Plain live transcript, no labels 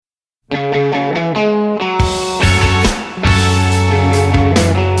Welcome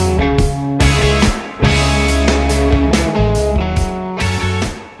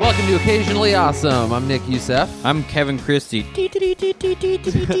to Occasionally Awesome. I'm Nick Youssef. I'm Kevin Christie. That's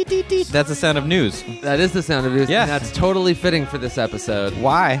the sound of news. That is the sound of news. Yeah. And that's totally fitting for this episode.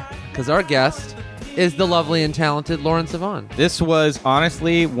 Why? Because our guest is the lovely and talented Lauren Sivan. This was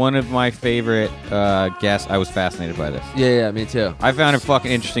honestly one of my favorite guests. I was fascinated by this. Yeah, me too. I found it fucking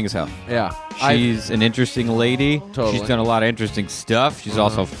interesting as hell. Yeah. She's an interesting lady. Totally. She's done a lot of interesting stuff. She's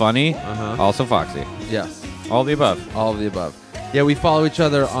also funny. Also foxy. Yes. All the above. All of the above. Yeah, we follow each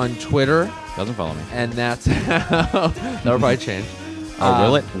other on Twitter. Doesn't follow me. And that's how... That'll probably change. Oh,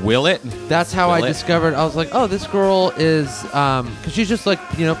 will it? Will it? That's how Will I it? discovered. I was like, oh, this girl is... Because she's just like,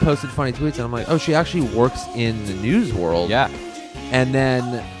 posted funny tweets. And I'm like, oh, she actually works in the news world. Yeah. And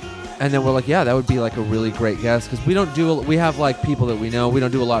then we're like, yeah, that would be like a really great guest. Because we don't do... We have like people that we know. We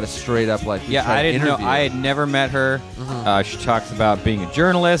don't do a lot of straight up like... Yeah, I didn't know. I had never met her. She talks about being a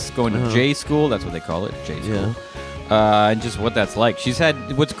journalist, going to J school. That's what they call it, J school. Yeah. And just what that's like.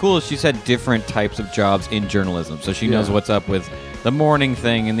 What's cool is she's had different types of jobs in journalism. So she knows what's up with the morning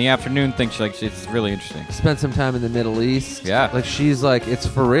thing and the afternoon thing. It's really interesting. Spent some time in the Middle East. Yeah. Like she's like, it's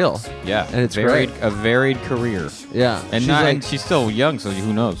for real. Yeah. And it's varied, great. A varied career. Yeah. And she's still young, so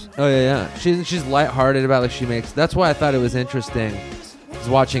who knows? Oh, yeah. She's lighthearted about like she makes... That's why I thought it was interesting. Was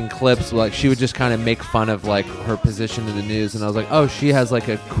watching clips, like she would just kind of make fun of like her position in the news, and I was like, oh, she has like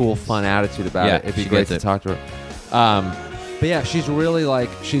a cool, fun attitude about it. It'd be great to talk to her. But yeah, she's really like,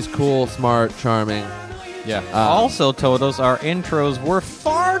 she's cool, smart, charming. Yeah. Also told us our intros were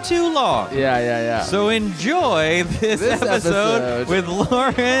far too long. Yeah. So enjoy this episode with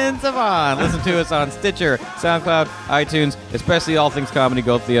Lauren Sivan. Listen to us on Stitcher, SoundCloud, iTunes, especially All Things Comedy.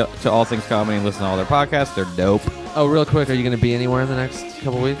 Go to All Things Comedy and listen to all their podcasts. They're dope. Oh, real quick, are you going to be anywhere in the next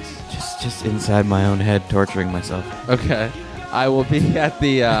couple weeks? Just inside my own head, torturing myself. Okay. I will be at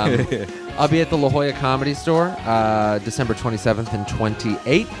the... I'll be at the La Jolla Comedy Store December 27th and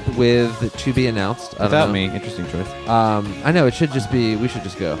 28th with To Be Announced. Without me. Interesting choice. I know. We should just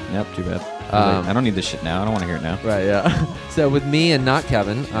go. Yep, too bad. I don't need this shit now. I don't want to hear it now. Right, yeah. So with me and not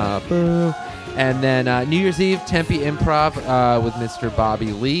Kevin. Boo. And then New Year's Eve, Tempe Improv with Mr.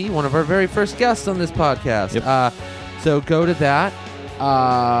 Bobby Lee, one of our very first guests on this podcast. Yep. So go to that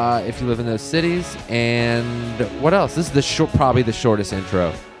if you live in those cities. And what else? This is probably the shortest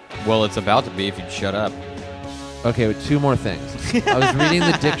intro. Well, it's about to be if you'd shut up. Okay, with two more things. I was reading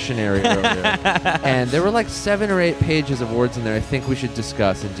the dictionary earlier, and there were like 7 or 8 pages of words in there I think we should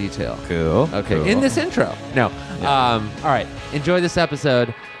discuss in detail. Cool. Okay, cool. in this intro. No. Yeah. All right, enjoy this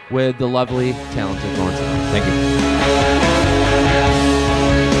episode with the lovely, talented Lauren Sivan. Thank you.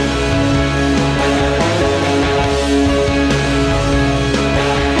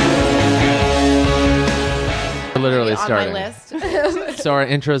 Literally on starting. my list. So our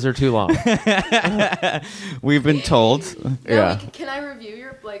intros are too long. We've been told. Yeah. Can I review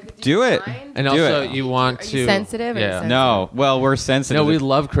your Do it. mind? And Do also, it. you want Are to... you sensitive? Yeah. No. Well, we're sensitive. No, we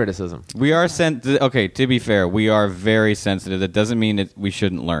love criticism. We are Okay, to be fair, we are very sensitive. That doesn't mean that we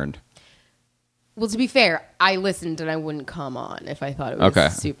shouldn't learn. Well, to be fair, I listened and I wouldn't come on if I thought it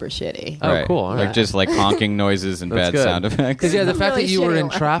was super shitty. Oh, Right. cool. All Like right. just like honking noises and That's bad good. sound effects. Because, yeah, the fact Really that you were shitty in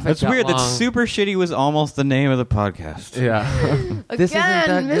one. traffic That's that weird. long. That Super Shitty was almost the name of the podcast. Yeah. This isn't that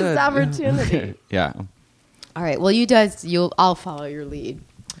Again, missed good. opportunity. Yeah. All right. Well, I'll follow your lead.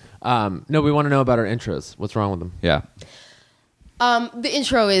 No, we want to know about our intros. What's wrong with them? Yeah. The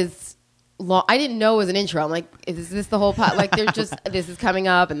intro is long. I didn't know it was an intro. I'm like, is this the whole pot? Like, there's just this is coming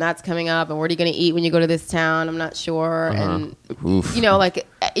up and that's coming up, and what are you going to eat when you go to this town? I'm not sure. And Oof. like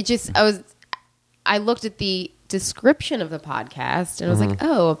it just. I looked at the description of the podcast and I was like,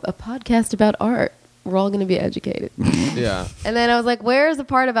 oh, a podcast about art. We're all going to be educated. Yeah. And then I was like, where's the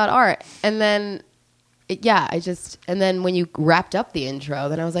part about art? And then, and then when you wrapped up the intro,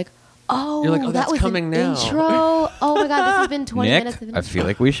 then I was like, oh, You're like, oh, that that's was coming an now. intro. Oh my God, this has been 20 Nick, minutes of an I feel intro.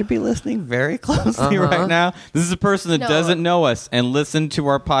 like we should be listening very closely right now. This is a person that No. doesn't know us and listened to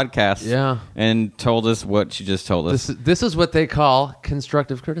our podcast Yeah. and told us what she just told us. This is what they call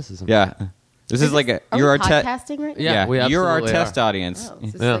constructive criticism. Yeah. This is like Are you're we our podcasting right now? Yeah, we you're our absolutely test are. audience. Oh,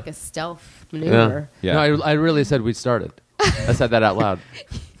 this is Yeah. like a stealth maneuver. Yeah. No, I really said we started. I said that out loud.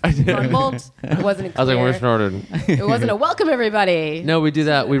 I did. Mumbled. It wasn't I was like, clear. we're started. It wasn't a welcome, everybody. No, we do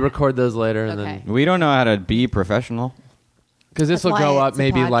that. We record those later, and Okay. then We don't know how to be professional. because this will That's go why up it's a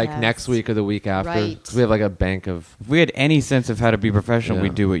maybe like podcast. next week or the week after. Right. 'Cause we have like a bank of. If we had any sense of how to be professional, Yeah.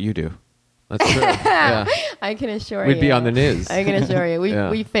 we'd do what you do. That's true. Yeah, I can assure you. we'd be on the news. I can assure you. Yeah.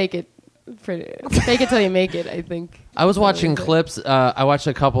 We fake it Fake it till you make it, I think. I was watching clips. I watched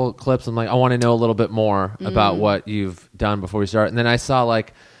a couple clips. I'm like, I want to know a little bit more about what you've done before we start. And then I saw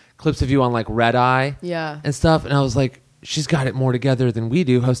like clips of you on like Red Eye and stuff. And I was like, she's got it more together than we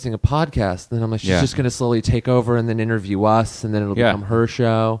do hosting a podcast. And then I'm like, she's just going to slowly take over and then interview us. And then it'll become her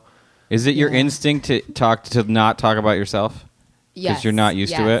show. Is it your instinct to not talk about yourself? Yes. Because you're not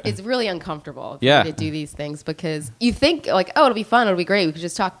used to it? It's really uncomfortable to do these things because you think like, oh, it'll be fun. It'll be great. We could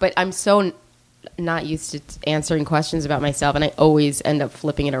just talk. But I'm so not used to answering questions about myself. And I always end up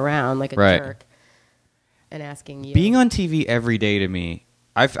flipping it around like a jerk and asking you. Being on TV every day to me,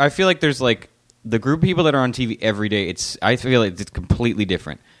 I feel like there's like the group of people that are on TV every day. I feel like it's completely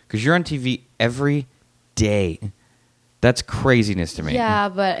different because you're on TV every day. That's craziness to me. Yeah,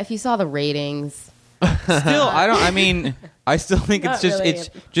 but if you saw the ratings... Still, I still think it's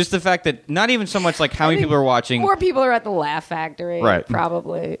just the fact that not even so much like how many people are watching. More people are at the Laugh Factory, right?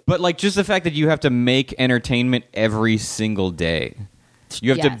 Probably. But like just the fact that you have to make entertainment every single day.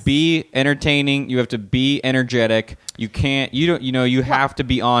 You have to be entertaining. You have to be energetic. You have to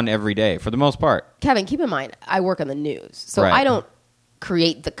be on every day for the most part. Kevin, keep in mind, I work on the news, so I don't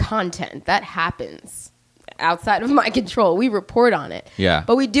create the content. That happens outside of my control. We report on it. Yeah.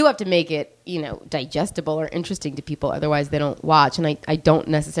 But we do have to make it, digestible or interesting to people. Otherwise, they don't watch. And I don't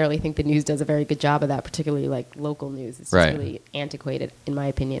necessarily think the news does a very good job of that, particularly like local news. It's just really antiquated, in my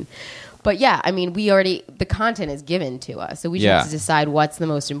opinion. But yeah, I mean, the content is given to us. So we just have to decide what's the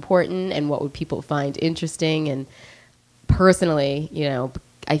most important and what would people find interesting. And personally,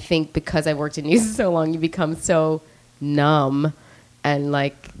 I think because I've worked in news so long, you become so numb and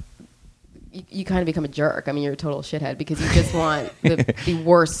like... You kind of become a jerk. I mean, you're a total shithead because you just want the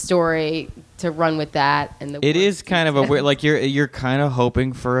worst story to run with that. And it is kind of a weird, like you're kind of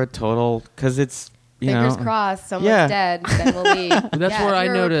hoping for a total because it's fingers crossed, someone's dead, then we'll leave. That's where I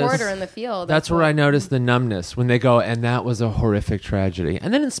noticed. Reporter in the field. That's where I noticed the numbness when they go, and that was a horrific tragedy.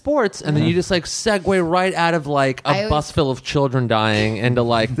 And then in sports, and then you just like segue right out of like a bus full of children dying into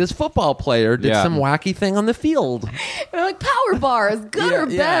like this football player did some wacky thing on the field. They're like power bars, good or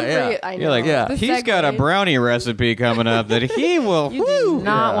bad for you. I know. You're like, he's got a brownie recipe coming up that he will. You do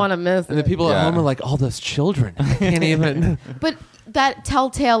not want to miss. And the people at home are like, all those children, I can't even. But that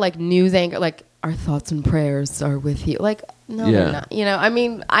telltale like news anchor, like. Our thoughts and prayers are with you. Like, no, they're not. I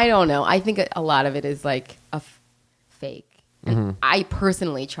mean, I don't know. I think a lot of it is like a fake. And I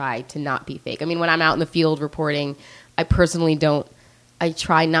personally try to not be fake. I mean, when I'm out in the field reporting, I personally don't. I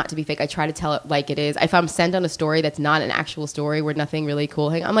try not to be fake. I try to tell it like it is. If I'm sent on a story that's not an actual story where nothing really cool,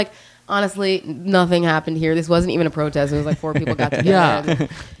 I'm like, honestly, nothing happened here. This wasn't even a protest. It was like 4 people got together.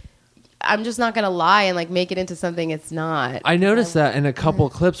 I'm just not going to lie and like make it into something it's not. I noticed that in a couple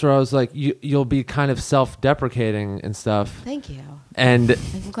of clips where I was like, you'll be kind of self-deprecating and stuff. Thank you. And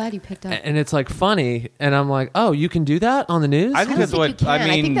I'm glad you picked up. And it's like funny, and I'm like, oh, you can do that on the news? I think that's what I mean.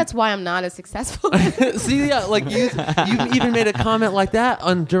 I think that's why I'm not as successful. See, like you even made a comment like that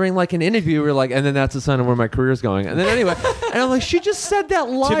during like an interview. We're like, and then that's a sign of where my career's going. And then anyway, and I'm like, she just said that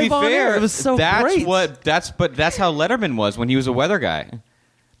live to be on fair, air. It was so great. That's how Letterman was when he was a weather guy.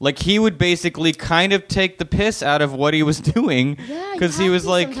 Like, he would basically kind of take the piss out of what he was doing. Yeah, because he was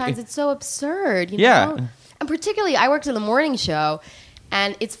like... Sometimes it's so absurd, know? And particularly, I worked in the morning show,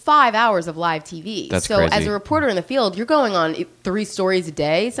 and it's 5 hours of live TV. That's so crazy. As a reporter in the field, you're going on 3 stories a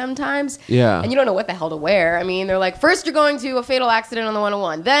day sometimes. Yeah. And you don't know what the hell to wear. I mean, they're like, first you're going to a fatal accident on the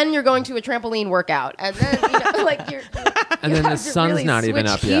 101. Then you're going to a trampoline workout. And then, like, you're... and then the sun's really not even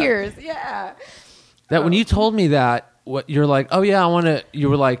up gears. yet. Yeah. That when you told me that, what you're like, oh yeah, you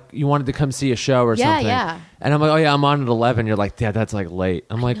were like, you wanted to come see a show or something. Yeah. And I'm like, oh yeah, I'm on at 11. You're like, yeah, that's like late.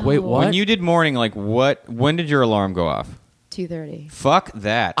 I'm like, wait, what? When you did morning, like when did your alarm go off? 2:30. Fuck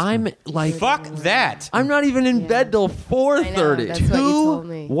that. I'm like, fuck that. I'm not even in bed till 4:30. That's what you told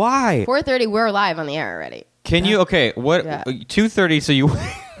me. Why? 4:30, we're live on the air already. Can you? Okay, what? 2:30. So you.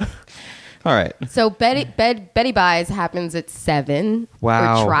 All right. So Betty Buys happens at 7.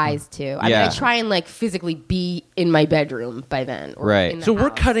 Wow. Or tries to. I mean, I try and like physically be in my bedroom by then. Or right. in the so house. We're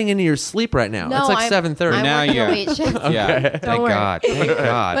cutting into your sleep right now. No, it's like 7:30. Now you're. Late shift. Yeah. Thank God. Thank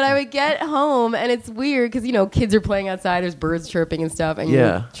God. But I would get home and it's weird because kids are playing outside. There's birds chirping and stuff, and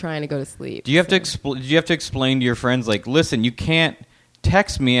you're trying to go to sleep. Do you have to explain to your friends like, listen, you can't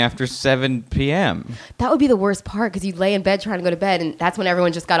text me after 7 p.m. That would be the worst part because you'd lay in bed trying to go to bed, and that's when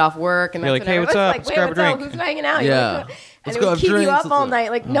everyone just got off work. And you're that's like, hey, what's up? Like, let's grab a drink. Who's hanging out? Yeah. And it would keep you up all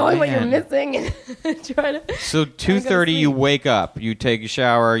night, like knowing what you're missing. And trying to. So 2:30, you wake up, you take a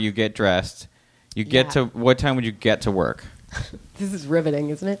shower, you get dressed, you get to. What time would you get to work? This is riveting,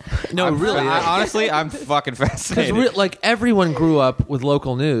 isn't it? No, really. Honestly, I'm fucking fascinated. Like everyone grew up with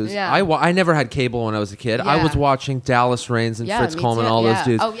local news. Yeah. I never had cable when I was a kid. Yeah. I was watching Dallas Reigns and Fritz Coleman, all those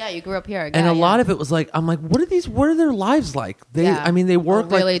dudes. Oh yeah, you grew up here. And a lot of it was like, I'm like, what are their lives like? I mean, they work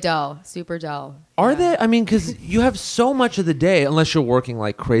really dull, super dull. Are they? I mean, because you have so much of the day, unless you're working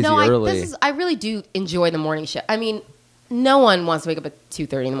like crazy early. I really do enjoy the morning shift. I mean, no one wants to wake up at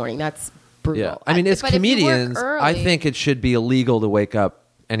 2:30 in the morning. That's brutal. Yeah, I mean, as comedians, I think it should be illegal to wake up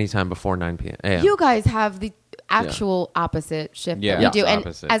anytime before 9 p.m. You guys have the actual opposite shift that we do. And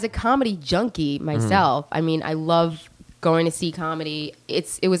as a comedy junkie myself, I mean, I love going to see comedy.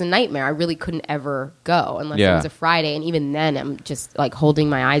 It was a nightmare. I really couldn't ever go unless it was a Friday, and even then, I'm just like holding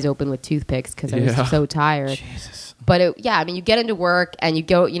my eyes open with toothpicks because I was so tired. Jesus. But I mean, you get into work and you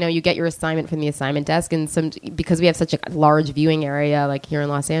go, you get your assignment from the assignment desk, and because we have such a large viewing area, like here in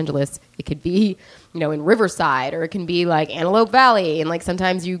Los Angeles, it could be, in Riverside, or it can be like Antelope Valley, and like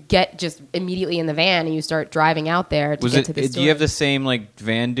sometimes you get just immediately in the van and you start driving out there to get to the store. Do you have the same like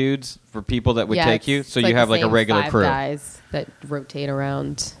van dudes for people that would take you? So you have like a regular crew, guys that rotate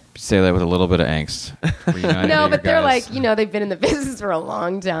around. Say that with a little bit of angst. No, but they're like, they've been in the business for a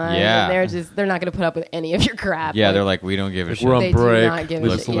long time. Yeah. And they're not going to put up with any of your crap. Yeah, they're like, we don't give a shit. We're on break. Do not give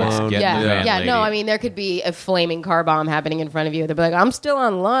a shit. Yeah. No, I mean, there could be a flaming car bomb happening in front of you. They'll be like, I'm still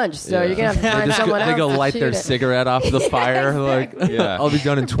on lunch, so you're going to have to find someone else. They go light their cigarette off the fire. Exactly. Like, I'll be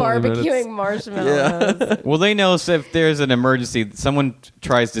done in 20 minutes. Barbecuing marshmallows. Yeah. Well, they know if there's an emergency, someone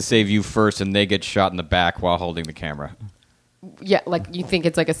tries to save you first and they get shot in the back while holding the camera. Yeah, like you think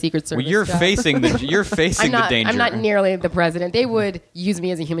it's like a Secret Service. Well, you're facing the danger. I'm not nearly the president. They would use me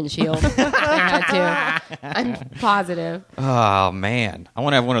as a human shield. If they had to. I'm positive. Oh man, I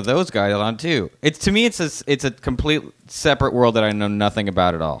want to have one of those guys on too. To me, it's a complete separate world that I know nothing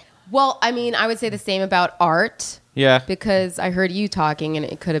about at all. Well, I mean, I would say the same about art. Yeah, because I heard you talking, and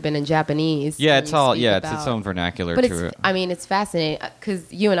it could have been in Japanese. Yeah, it's all it's its own vernacular to it. I mean, it's fascinating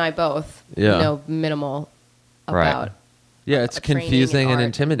because you and I both know minimal about. Right. Yeah, it's confusing and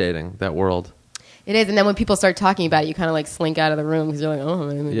intimidating, that world. It is, and then when people start talking about it, you kind of like slink out of the room because you're like,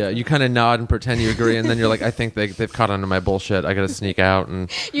 oh. Yeah, you kind of nod and pretend you agree, and then you're like, I think they've caught on to my bullshit. I got to sneak out. And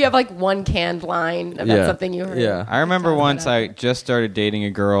you have like one canned line about something you heard. Yeah, I remember once I just started dating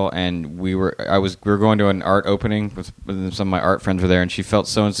a girl, and we were going to an art opening with some of my art friends were there, and she felt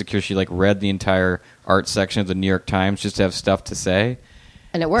so insecure. She like read the entire art section of the New York Times just to have stuff to say.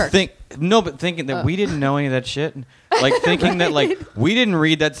 And it worked. Thinking that we didn't know any of that shit. Like, thinking that, like, we didn't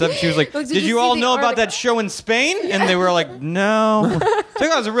read that stuff. She was like, did you all know about that show in Spain? Yeah. And they were like, no.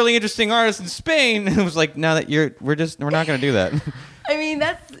 So I was a really interesting artist in Spain. And it was like, no, we're not going to do that. I mean,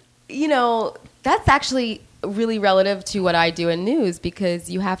 that's actually really relative to what I do in news because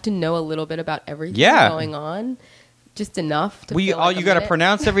you have to know a little bit about everything going on. Just enough to you got to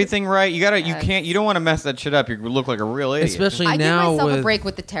pronounce everything right. You don't want to mess that shit up. You look like a real idiot. Especially I now give myself a break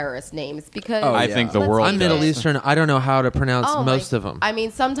with the terrorist names because I think the world. I'm Middle Eastern. I don't know how to pronounce most of them. I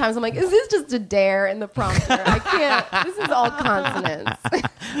mean, sometimes I'm like, is this just a dare in the prompter? I can't. This is all consonants.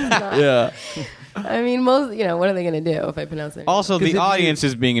 Yeah. I mean, what are they going to do if I pronounce it? Also, the audience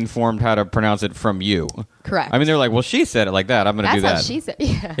is being informed how to pronounce it from you. Correct. I mean, they're like, well, she said it like that. I'm going to do that. That's how she said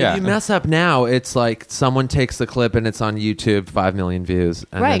it. Yeah. If you mess up now, it's like someone takes the clip and it's on YouTube, 5 million views,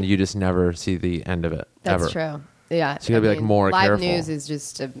 and then you just never see the end of it. That's ever. true. Yeah. So you got to be like more live careful. Live news is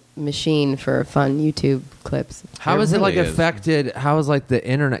just a machine for fun YouTube clips. How is it like affected? How is like the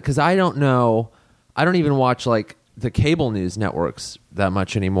internet? Because I don't know. I don't even watch like the cable news networks that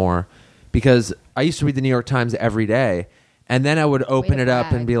much anymore. Because I used to read the New York Times every day, and then I would open it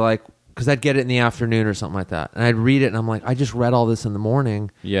up and be like, because I'd get it in the afternoon or something like that, and I'd read it, and I'm like, I just read all this in the morning.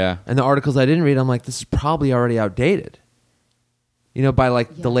 Yeah. And the articles I didn't read, I'm like, this is probably already outdated. By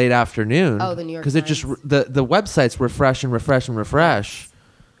like the late afternoon. Oh, the New York Times. Because it just the websites refresh and refresh and refresh.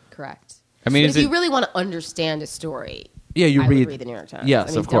 Correct. I mean, if you really want to understand a story, I would read the New York Times.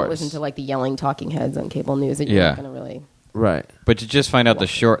 Yes, of course. Don't listen to like the yelling talking heads on cable news. That you're not going to really. Right. But to just find out the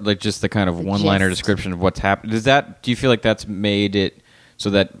short, like just the kind of one-liner description of what's happened, do you feel like that's made it so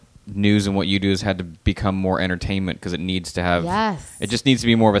that news and what you do has had to become more entertainment because it needs to have, it just needs to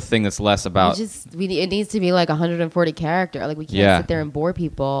be more of a thing that's less about. It needs to be like 140 character. Like we can't sit there and bore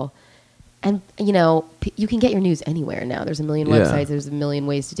people. And, you can get your news anywhere now. There's a million websites. There's a million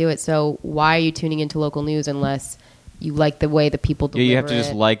ways to do it. So why are you tuning into local news unless you like the way the people deliver it? You have to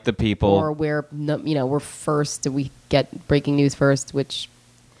just like the people. Or we're first. We get breaking news first, which,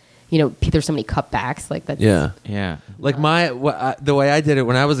 there's so many cutbacks. Like that's yeah. Like the way I did it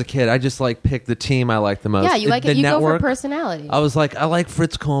when I was a kid, I just like picked the team I liked the most. Yeah, you like it. You network, go for personality. I was like, I like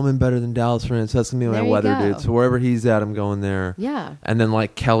Fritz Coleman better than Dallas France. That's gonna be my weather dude. So wherever he's at, I'm going there. Yeah. And then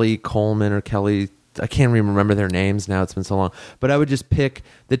like Kelly Coleman or Kelly, I can't even remember their names now. It's been so long. But I would just pick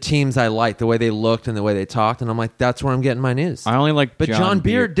the teams I liked, the way they looked and the way they talked, and I'm like, that's where I'm getting my news. I only like, but John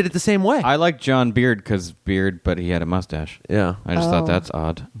Beard did it the same way. I like John Beard because but he had a mustache. Yeah, I just thought that's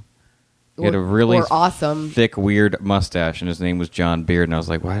odd. He had a really awesome, thick, weird mustache, and his name was John Beard, and I was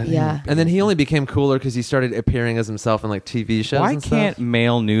like, why? And then he only became cooler because he started appearing as himself in like TV shows. Why can't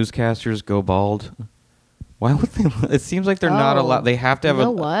male newscasters go bald? Why would they? It seems like they're not allowed. They have to have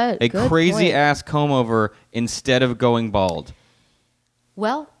a crazy ass comb over instead of going bald.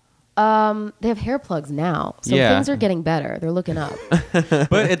 Well, they have hair plugs now, so things are getting better. They're looking up.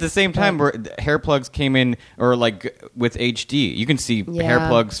 But at the same time, where hair plugs came in, or like with HD, you can see hair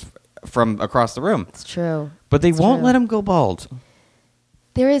plugs from across the room. It's true. But they won't let him go bald.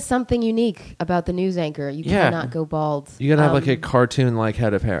 There is something unique about the news anchor. You cannot go bald. You gotta have like a cartoon like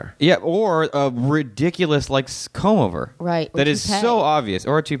head of hair. Yeah, or a ridiculous like comb over. Right. That is so obvious.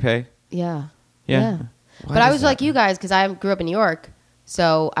 Or a toupee. Yeah. Yeah. But I was like you guys because I grew up in New York.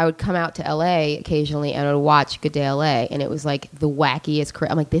 So I would come out to L.A. occasionally and I would watch Good Day L.A. and it was like the wackiest.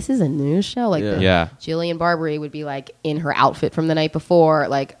 I'm like, this is a news show. Like, Jillian Barberie would be like in her outfit from the night before,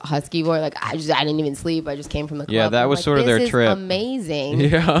 like husky voice. Like I didn't even sleep. I just came from the club. Yeah, that was sort of their trip. Amazing.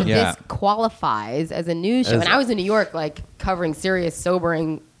 Yeah, this qualifies as a news show. And I was in New York, like covering serious,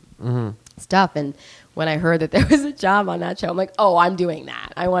 sobering stuff. And when I heard that there was a job on that show, I'm like, oh, I'm doing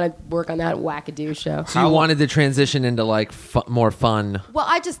that. I want to work on that wackadoo show. So you wanted to transition into like more fun. Well,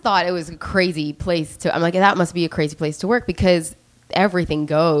 I just thought it was a crazy place to, I'm like, that must be a crazy place to work because everything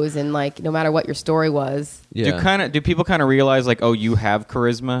goes and like, no matter what your story was. Yeah. Do people kind of realize like, oh, you have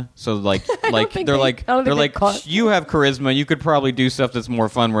charisma? So like they're like, you have charisma. You could probably do stuff that's more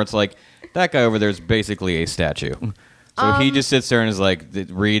fun where it's like, that guy over there is basically a statue. So he just sits there and is like,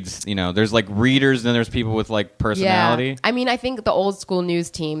 it reads, there's like readers and then there's people with like personality. Yeah. I mean, I think the old school news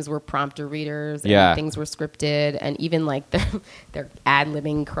teams were prompter readers and things were scripted and even like their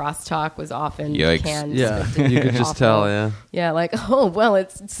ad-libbing crosstalk was often canned. Yeah, you could just tell, Yeah, like, oh, well,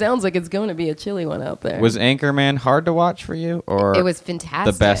 it sounds like it's going to be a chilly one out there. Was Anchorman hard to watch for you? Or it was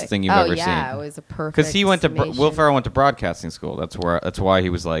fantastic. The best thing you've ever seen? Yeah, it was a perfect because he went to, Will Ferrell went to broadcasting school. That's why he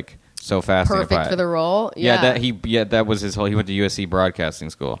was like, so fascinated by it. Perfect for the role. That was his whole. He went to USC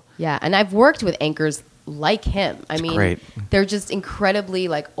broadcasting school. Yeah, and I've worked with anchors like him. I mean, great. They're just incredibly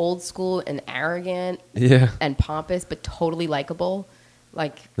like old school and arrogant, and pompous, but totally likable.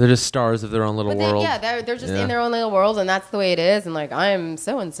 Like they're just stars of their own little world. They're just in their own little world, and that's the way it is. And like, I'm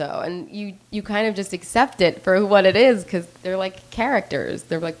so and so, and you kind of just accept it for what it is because they're like characters.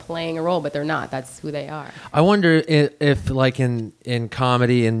 They're like playing a role, but they're not. That's who they are. I wonder if like in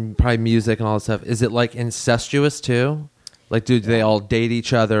comedy and probably music and all that stuff, is it like incestuous too? Like, do they all date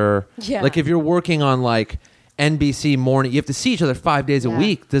each other? Yeah. Like, if you're working on like NBC morning, you have to see each other 5 days a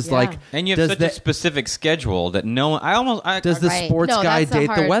week. And you have such a specific schedule that no one. Does the sports guy date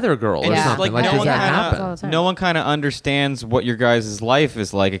the weather girl or something? Like, does that happen? No one kind of understands what your guys' life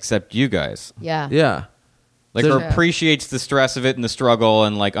is like except you guys. Yeah. Like, or appreciates the stress of it and the struggle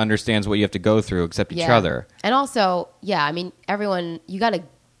and like understands what you have to go through except each other. And also, I mean, everyone, you got to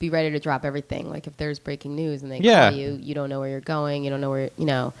be ready to drop everything. Like if there's breaking news and they call you, you don't know where you're going. You don't know where,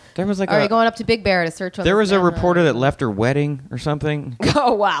 There was like, are you going up to Big Bear to search? There was a reporter that left her wedding or something.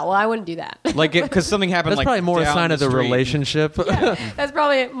 Oh wow! Well, I wouldn't do that. Like because something happened. That's like probably more a sign of the relaelationship. That's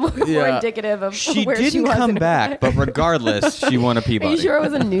probably more indicative of she where didn't she was come back, but regardless, she won a Peabody. Are you sure it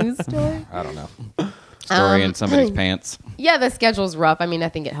was a news story? I don't know. Story in somebody's pants. Yeah, the schedule's rough. I mean, I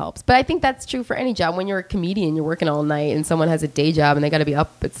think it helps. But I think that's true for any job. When you're a comedian, you're working all night, and someone has a day job, and they got to be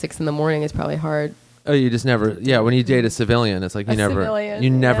up at 6 a.m. It's probably hard. Oh, you just never... Yeah, when you date a civilian, it's like you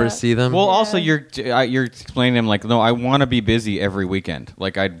never see them. Well, also, you're explaining to them, like, no, I want to be busy every weekend.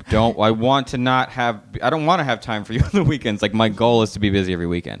 Like, I don't want to have time for you on the weekends. Like, my goal is to be busy every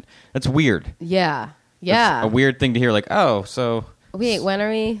weekend. That's weird. Yeah. That's a weird thing to hear, like, oh, so... Wait, when are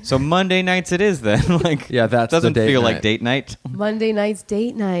we? So Monday nights it is then. Like, that's doesn't the date feel night. like date night. Monday night's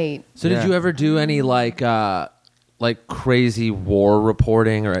date night. So did you ever do any like crazy war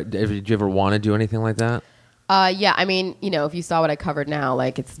reporting, or did you ever want to do anything like that? Yeah, I mean, if you saw what I covered now,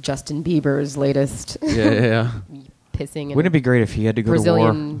 like it's Justin Bieber's latest. Yeah. Pissing. Wouldn't it be great if he had to go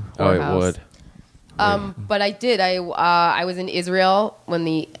Brazilian to war? Oh, it would. But I did. I was in Israel when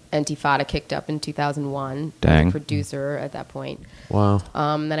the Intifada kicked up in 2001. Dang. I was a producer at that point. Wow.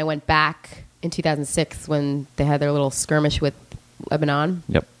 Then I went back in 2006 when they had their little skirmish with Lebanon.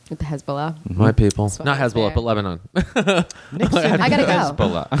 Yep. with the Hezbollah. My people. So Not Hezbollah, but Lebanon. I gotta go.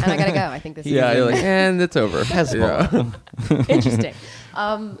 Hezbollah. And I gotta go. I think this is You're like, and it's over. Hezbollah. Yeah. interesting.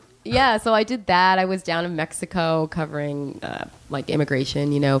 So I did that. I was down in Mexico covering like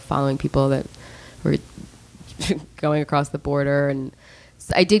immigration, following people that were going across the border, and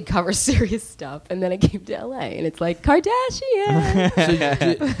I did cover serious stuff, and then I came to LA, and it's like Kardashian.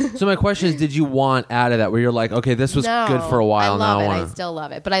 So my question is, did you want out of that where you're like, okay, this was good for a while, now I want I still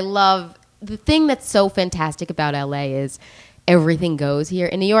love it, but I love the thing that's so fantastic about LA is everything goes here.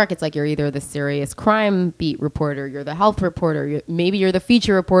 In New York, it's like you're either the serious crime beat reporter, you're the health reporter, maybe you're the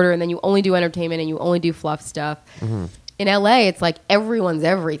feature reporter, and then you only do entertainment and you only do fluff stuff. Mm-hmm. In LA, it's like everyone's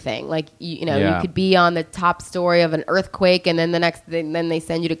everything. Like you could be on the top story of an earthquake, and then the next thing, then they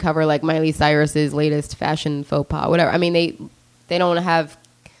send you to cover like Miley Cyrus's latest fashion faux pas, whatever. I mean, they don't have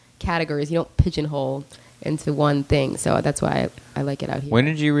categories. You don't pigeonhole into one thing. So that's why I like it out here. When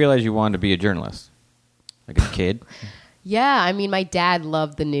did you realize you wanted to be a journalist? Like a kid? Yeah, I mean, my dad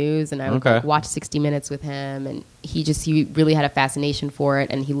loved the news, and I would watch 60 Minutes with him, and he really had a fascination for it,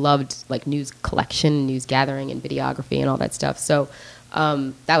 and he loved like news collection, news gathering, and videography, and all that stuff. So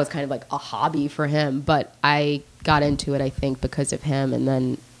that was kind of like a hobby for him, but I got into it, I think, because of him, and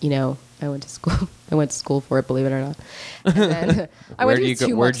then I went to school. I went to school for it, believe it or not. And then I went to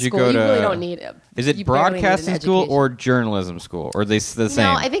 2 months school. You really don't need it. Is it broadcasting school or journalism school? Or are they the same?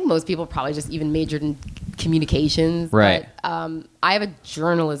 No, I think most people probably just even majored in communications. Right. But, I have a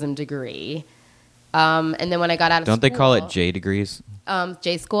journalism degree. And then when I got out of school... Don't they call it J degrees?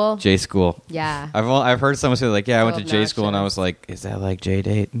 J school? J school. Yeah. I've heard someone say like, I went to J school, and I was like, is that like J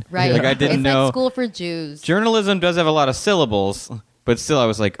date? Right. Like I didn't know. It's like school for Jews. Journalism does have a lot of syllables. But still, I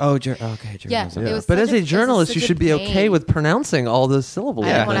was like, okay, journalism. Yeah. But as a journalist, you should be okay with pronouncing all those syllables.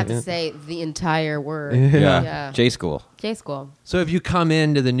 I don't want to have to say the entire word. Yeah. J school. J school. So if you come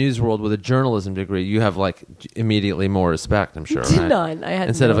into the news world with a journalism degree, you have like immediately more respect, I'm sure, right? None. I had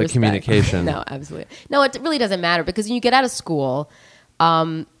instead of a communication. No, absolutely. No, it really doesn't matter because when you get out of school,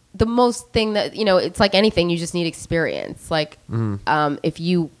 the most thing that, it's like anything, you just need experience. Like if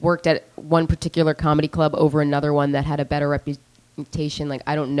you worked at one particular comedy club over another one that had a better reputation, like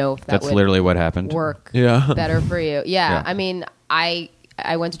I don't know if that's literally what happened. Work better for you. Yeah. I mean, I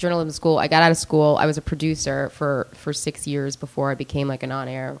went to journalism school. I got out of school. I was a producer for 6 years before I became like an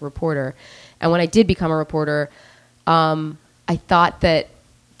on-air reporter. And when I did become a reporter, I thought that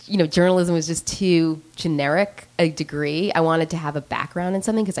journalism was just too generic a degree. I wanted to have a background in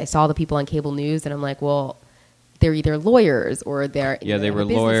something because I saw the people on cable news, and I'm like, well, they're either lawyers or they're they were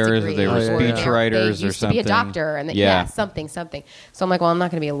lawyers or they were speech writers or something. To be a doctor and something. So I'm like, well, I'm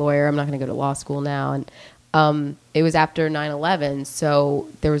not going to be a lawyer. I'm not going to go to law school now. And it was after 9/11, so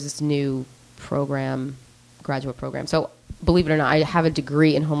there was this new graduate program. So believe it or not, I have a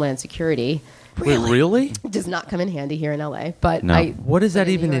degree in Homeland Security. Really? It does not come in handy here in LA. But no. What does that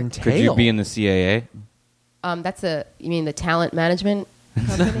even entail? Could you be in the CIA? You mean the talent management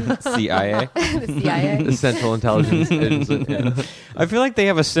company? CIA? The CIA? The Central Intelligence Agency. Yeah. I feel like they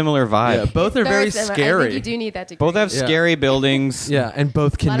have a similar vibe. Yeah, both are very scary. I think you do need that degree. Both have scary buildings. Yeah, and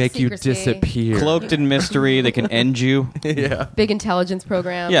both can make you disappear. Cloaked in mystery, they can end you. Yeah. Big intelligence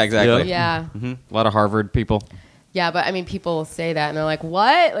programs. Yeah, exactly. Yep. Yeah. Mm-hmm. A lot of Harvard people. Yeah, but I mean, people say that and they're like,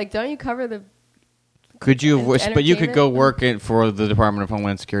 "What? Like, don't you cover the?" Could you? But you could go work for the Department of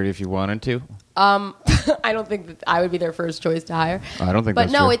Homeland Security if you wanted to. I don't think that I would be their first choice to hire. I don't think.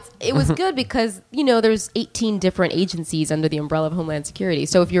 But that's no, true. it was good because there's 18 different agencies under the umbrella of Homeland Security.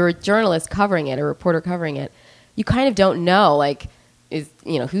 So if you're a journalist covering it, a reporter covering it, you kind of don't know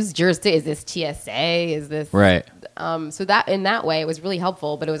whose jurisdiction is this? TSA? Is this right? So that in that way it was really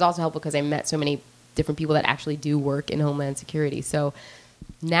helpful, but it was also helpful because I met so many different people that actually do work in Homeland Security. So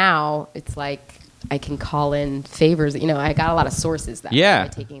now it's like I can call in favors. I got a lot of sources that by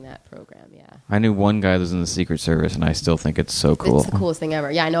taking that program. Yeah. I knew one guy that was in the Secret Service, and I still think it's so cool. It's the coolest thing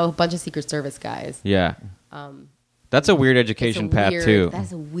ever. Yeah, I know a bunch of Secret Service guys. Yeah. That's a weird education path, too.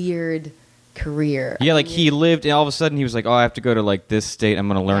 That's a weird career. Yeah, he lived, and all of a sudden he was like, I have to go to, this state. I'm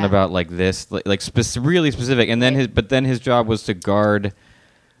going to learn about, this. Really specific. And then his job was to guard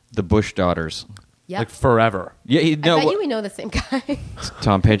the Bush daughters. Yep. Forever. Yeah, I bet you we know the same guy.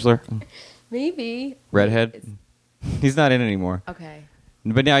 Tom Pagler? Maybe. Redhead? He's not in it anymore. Okay.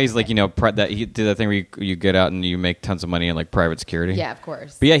 But now he's he did that thing where you get out and you make tons of money in private security. Yeah, of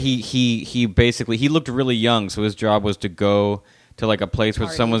course. But yeah, he basically he looked really young, so his job was to go to a place where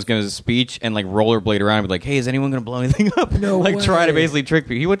someone's going to speech and rollerblade around and be like, hey, is anyone going to blow anything up? No way. Try to basically trick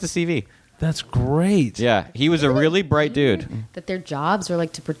people. He went to CV. That's great. Yeah, he was a really bright dude. That their jobs are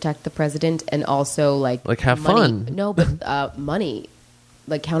to protect the president and also have money. fun. No, but money.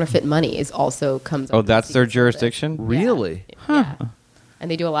 like counterfeit money is also comes. Oh, that's their jurisdiction? Really? Yeah. Yeah. And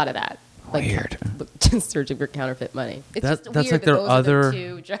they do a lot of that. Like, weird. Just searching for counterfeit money. It's just that's weird like their other.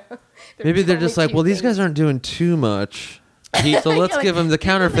 Maybe they're just like, well, these guys aren't doing too much. So let's give them the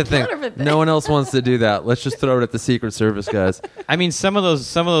counterfeit thing. No one else wants to do that. Let's just throw it at the Secret Service guys. I mean, some of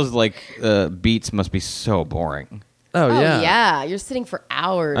those like beats must be so boring. Oh yeah, yeah. You're sitting for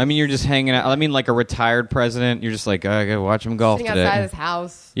hours. I mean, you're just hanging out. I mean, like a retired president, you're just like, oh, I gotta watch him golf sitting today. outside his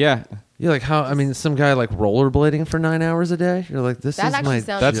house. Yeah. You're like, how? I mean, some guy like rollerblading for 9 hours a day. You're like, this that is my.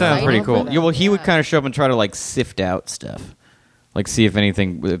 That sounds pretty cool. Yeah, well, he would kind of show up and try to like sift out stuff, like see if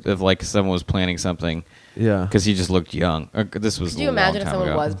anything, if like someone was planning something. Yeah, because he just looked young. This was. Could you imagine if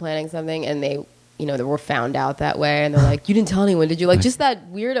someone was planning something and they, they were found out that way and they're like, you didn't tell anyone, did you? Like just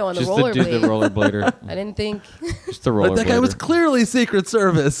that weirdo on the rollerblade. Just the rollerblader. I didn't think. Just the rollerblader. But that guy was clearly Secret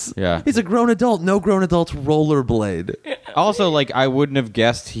Service. Yeah, he's a grown adult. No grown adults rollerblade. Also, like I wouldn't have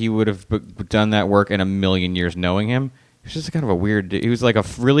guessed he would have done that work in a million years, knowing him. He's just kind of a weird dude. He was like a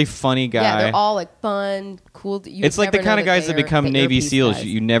really funny guy. Yeah, they're all like fun, cool. It's like the kind of guys that become Navy SEALs. Guys.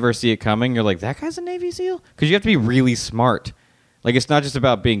 You never see it coming. You're like, that guy's a Navy SEAL? Because you have to be really smart. Like, it's not just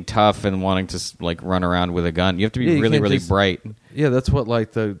about being tough and wanting to like run around with a gun. You have to be really bright. Yeah, that's what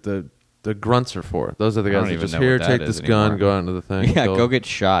like the grunts are for. Those are the guys that just here, take this gun, go out into the thing. Yeah, go get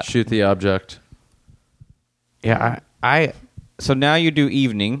shot. Shoot the object. Yeah, so now you do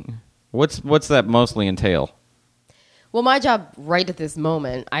evening. What's that mostly entail? Well, my job right at this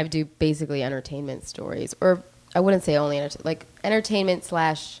moment, I do basically entertainment stories. Or I wouldn't say only entertainment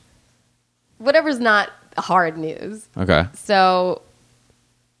 / whatever's not hard news. Okay. So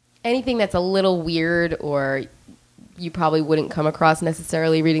anything that's a little weird or you probably wouldn't come across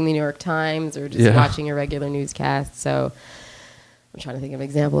necessarily reading the New York Times or just watching a regular newscast. So I'm trying to think of an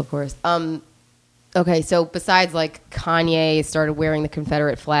example, of course. Okay, so besides like Kanye started wearing the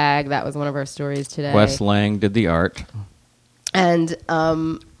Confederate flag, that was one of our stories today. Wes Lang did the art. And did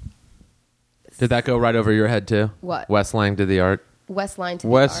that go right over your head too? What? Wes Lang did the art. Wes Lang did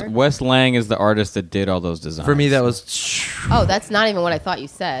the art? Wes Lang is the artist that did all those designs. For me, that was. Oh, that's not even what I thought you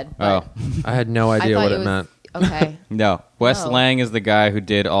said. Oh, I had no idea what it meant. Okay. No, Wes Lang is the guy who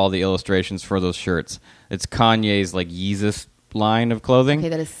did all the illustrations for those shirts. It's Kanye's like Yeezus line of clothing. Okay,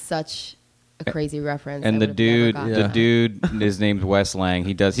 that is such a crazy reference. And the dude, his name's Wes Lang.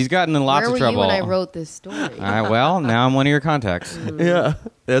 He's gotten in lots of trouble. Where were you when I wrote this story? Well, now I'm one of your contacts. Yeah,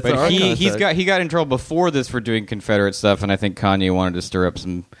 that's but our he got in trouble before this for doing Confederate stuff, and I think Kanye wanted to stir up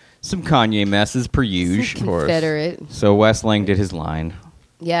some Kanye messes per usual. Confederate. So Wes Lang did his line.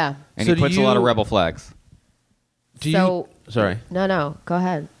 Yeah, and he puts a lot of rebel flags. Sorry. No, go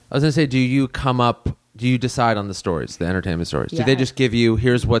ahead. I was gonna say, do you decide on the stories, the entertainment stories? Yeah. Do they just give you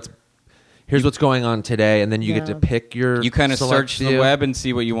here's what's going on today, and then you get to pick your. You kind of search the web and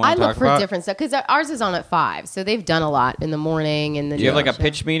see what you want to talk about. I look for different stuff because ours is on at 5, so they've done a lot in the morning and then. Do you have like a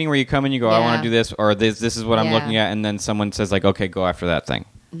pitch meeting where you come and you go, I want to do this, or this is what I'm looking at, and then someone says like, okay, go after that thing.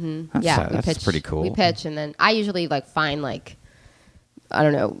 Mm-hmm. That's pretty cool. We pitch, and then I usually like find like, I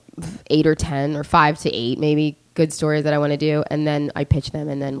don't know, 8 or 10 or 5 to 8 maybe good stories that I want to do, and then I pitch them,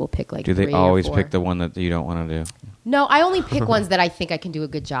 and then we'll pick like. Do they 3 always or 4. pick the one that you don't want to do? No, I only pick ones that I think I can do a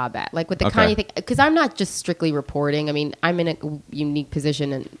good job at. Like with the Kanye thing, because I'm not just strictly reporting. I mean, I'm in a unique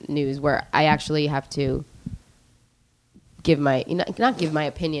position in news where I actually have to give not give my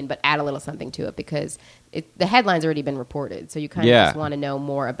opinion, but add a little something to it because the headline's already been reported. So you kind of just want to know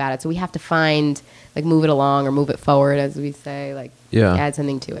more about it. So we have to find, like, move it along or move it forward, as we say, like add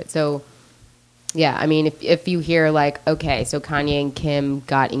something to it. So, yeah, I mean, if you hear, like, okay, so Kanye and Kim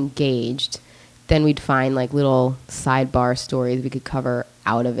got engaged, then we'd find like little sidebar stories we could cover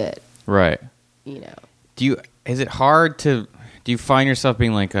out of it. Right. You know. Do you find yourself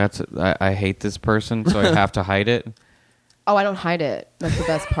being like, I hate this person, so I have to hide it? Oh, I don't hide it. That's the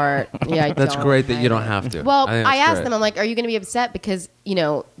best part. Yeah, that's great that you don't have to. Well, I asked them, I'm like, are you going to be upset? Because, you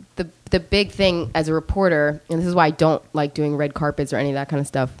know, the big thing as a reporter, and this is why I don't like doing red carpets or any of that kind of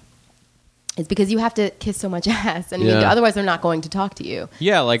stuff, is because you have to kiss so much ass, and otherwise they're not going to talk to you.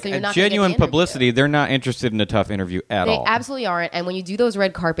 Yeah, like genuine publicity, they're not interested in a tough interview at all. They absolutely aren't. And when you do those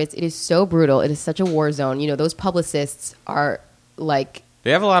red carpets, it is so brutal. It is such a war zone. You know, those publicists are like...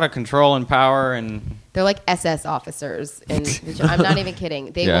 They have a lot of control and power, and... They're like SS officers. I'm not even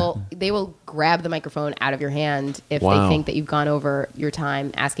kidding. They will grab the microphone out of your hand if they think that you've gone over your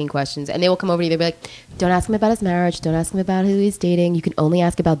time asking questions. And they will come over to you. They'll be like, don't ask him about his marriage. Don't ask him about who he's dating. You can only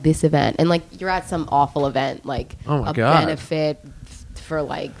ask about this event. And, like, you're at some awful event, like benefit for,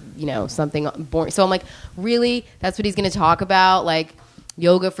 like, you know, something boring. So I'm like, really? That's what he's going to talk about? Like,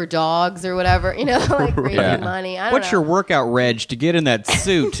 yoga for dogs or whatever, like raising money. I don't What's know. your workout reg to get in that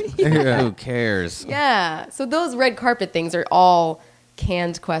suit? Who cares? Yeah. So those red carpet things are all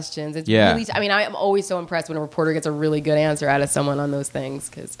canned questions. It's really, I'm always so impressed when a reporter gets a really good answer out of someone on those things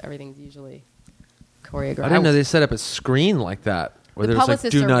because everything's usually choreographed. I didn't know they set up a screen like that. Where the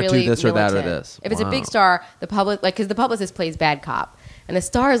publicists do are not really do this or militant. that or this. If it's a big star, the public, because the publicist plays bad cop. And the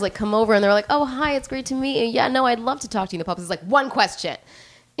stars come over and they're like, "Oh, hi, it's great to meet you. Yeah, no, I'd love to talk to you." And the publicist is like, "One question."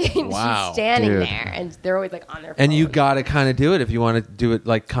 And she's standing there, and they're always on their phone. And you got to kind of do it if you want to do it,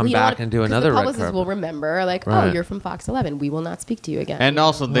 come back and do another. The publicist will remember, "Oh, you're from Fox 11. We will not speak to you again." And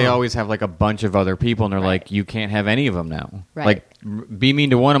also, they always have a bunch of other people, and they're like, "You can't have any of them now." Right. Be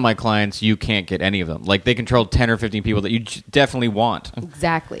mean to one of my clients, you can't get any of them. They control 10 or 15 people that you definitely want.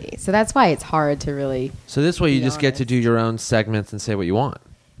 Exactly. So that's why it's hard to really. So this way, you just get to do your own segments and say what you want.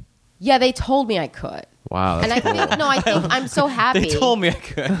 Yeah, they told me I could. Wow. And I think I'm so happy. They told me I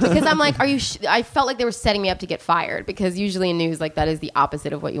could. Because I'm like, I felt like they were setting me up to get fired because usually in news, that is the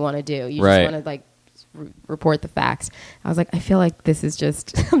opposite of what you want to do. You just want to, report the facts. I was like, I feel like this is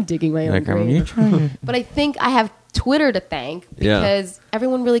just, I'm digging my own grave. But I think I have Twitter to thank because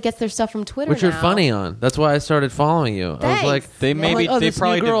everyone really gets their stuff from Twitter Which now. you're funny on. That's why I started following you. Thanks. I was like, they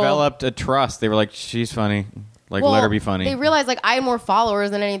probably developed a trust. They were like, she's funny. Let her be funny. They realized I had more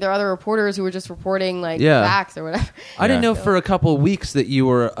followers than any of their other reporters who were just reporting facts or whatever. I didn't know for a couple of weeks that you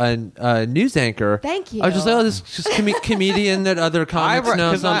were a news anchor. Thank you. I was just like, this is just comedian that other comics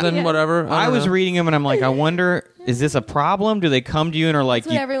know something, whatever. I was reading them and I'm like, I wonder, is this a problem? Do they come to you and are like,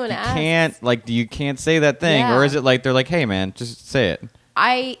 That's what everyone asks. can't, you can't say that thing, or is it they're like, hey man, just say it?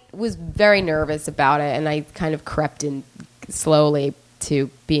 I was very nervous about it, and I kind of crept in slowly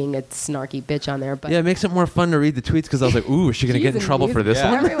to being a snarky bitch on there. But it makes it more fun to read the tweets because I was like, ooh, is she going to get in trouble for this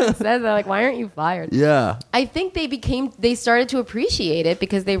one? Everyone says that, why aren't you fired? Yeah. I think they started to appreciate it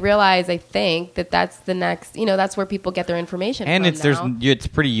because they realize, I think, that's the next, that's where people get their information and from it's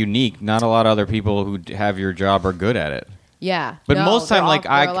pretty unique. Not a lot of other people who have your job are good at it. Yeah. But most time,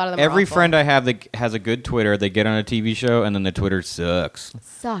 every awful. friend I have that has a good Twitter, they get on a TV show and then the Twitter sucks.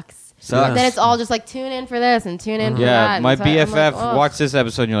 Sucks. Sucks. Then it's all just tune in for this and tune in for that. Yeah, my BFF watched this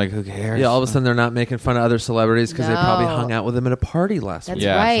episode and you're like, who cares? Yeah, all of a sudden they're not making fun of other celebrities because they probably hung out with them at a party last week.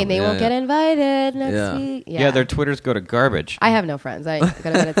 That's right. They won't get invited next week. Yeah, their Twitters go to garbage. I have no friends. I go to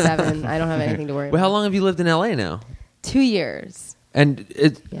bed at 7. I don't have anything to worry about. Well, how long have you lived in LA now? 2 years. And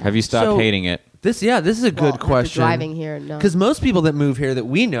have you stopped hating it? This is a good question. Driving here, no. Because most people that move here that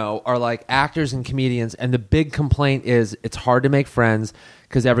we know are actors and comedians, and the big complaint is it's hard to make friends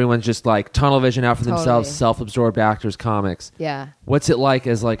because everyone's just tunnel vision out for themselves, self-absorbed actors, comics. Yeah. What's it like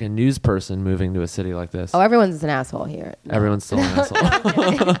as a news person moving to a city like this? Oh, everyone's an asshole here. No. Everyone's still an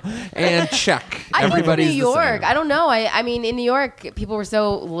asshole. And check. Everybody's in New York. I don't know. I mean, in New York, people were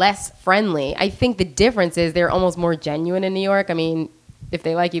so less friendly. I think the difference is they're almost more genuine in New York. I mean, if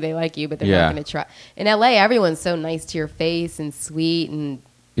they like you, they like you, but they're not going to try. In LA, everyone's so nice to your face and sweet, and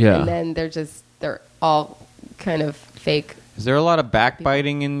then they're all kind of fake. Is there a lot of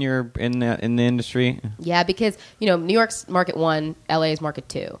backbiting in the industry? Yeah, because New York's market 1, LA's market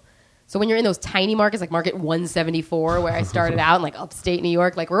 2. So when you're in those tiny markets like market 174, where I started out in upstate New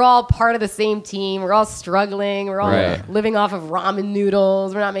York, we're all part of the same team. We're all struggling. We're all living off of ramen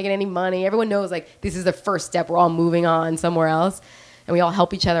noodles. We're not making any money. Everyone knows this is the first step. We're all moving on somewhere else. And we all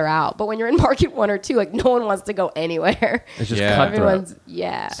help each other out. But when you're in market 1 or 2, no one wants to go anywhere. It's just cutthroat.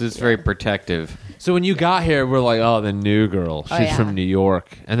 So it's very protective. So when you got here, we're like, oh, the new girl. She's from New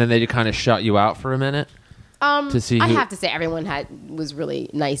York. And then they kind of shut you out for a minute? To see I have to say everyone was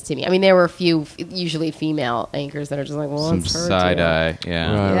really nice to me. I mean, there were a few, usually female anchors that are just well, some it's her side too.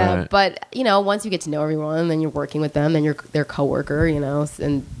 eye, Right. But once you get to know everyone, then you're working with them, then you're their coworker,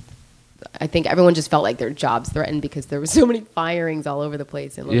 and I think everyone just felt like their jobs threatened because there were so many firings all over the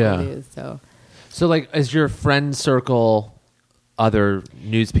place in local news. So is your friend circle other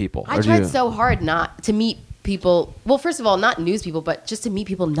news people? I tried so hard not to meet people. Well, first of all, not news people, but just to meet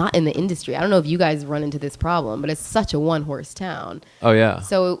people not in the industry. I don't know if you guys run into this problem, but it's such a one-horse town. Oh, yeah.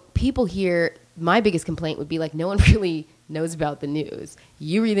 So people here, my biggest complaint would be no one really knows about the news.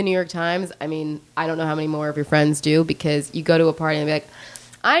 You read the New York Times. I mean, I don't know how many more of your friends do because you go to a party and be like,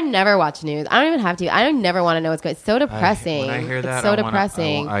 I never watch news. I don't even have to. I don't never want to know what's going on. It's so depressing. When I hear that, it's so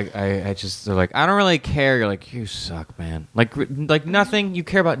depressing. I just, they're like, I don't really care. You're like, you suck, man. Like nothing. You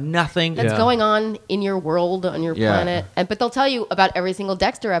care about nothing. That's going on in your world, on your planet. But they'll tell you about every single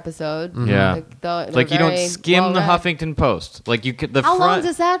Dexter episode. Mm-hmm. Yeah. You don't skim the Huffington Post. How long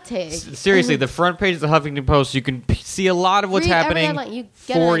does that take? Seriously, the front page of the Huffington Post, you can see a lot of what's happening.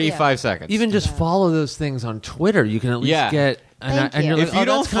 45 seconds. Even just follow those things on Twitter. You can at least get If you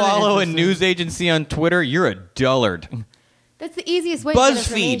don't follow a news agency on Twitter, you're a dullard. That's the easiest way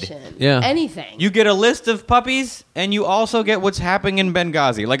BuzzFeed. to get information. Yeah. Anything. You get a list of puppies, and you also get what's happening in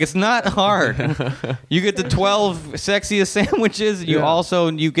Benghazi. Like, it's not hard. You get the 12 sexiest sandwiches. You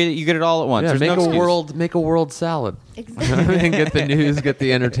also you get it all at once. Yeah, There's make a world salad. Exactly. And get the news, get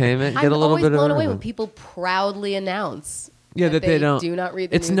the entertainment, get a little bit of. I'm always blown away when people proudly announce. That they don't. Do not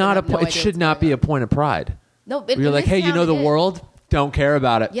read the it's news. not a. It should not be a point of pride. No, you're like, hey, you know the world. Don't care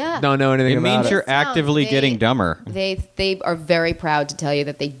about it. Yeah. Don't know anything about it. It means you're actively getting dumber. They are very proud to tell you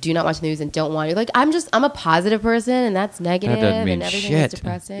that they do not watch the news and don't want you. Like, I'm a positive person, and that's negative, that doesn't mean and everything shit. is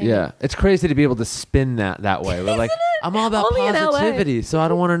depressing. Yeah. It's crazy to be able to spin that way. We're like, I'm all about Only in LA. positivity, so I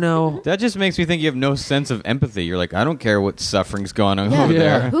don't want to know. That just makes me think you have no sense of empathy. You're like, I don't care what suffering's going on over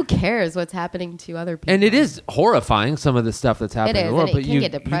there. Who cares what's happening to other people? And it is horrifying, some of the stuff that's happening in the world, and but it can you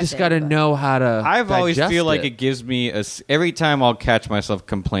get just depressing, got to know how to I've always digest feel like it gives me every time I'll catch myself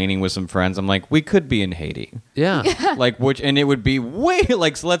complaining with some friends, I'm like, we could be in Haiti. Yeah. And it would be way,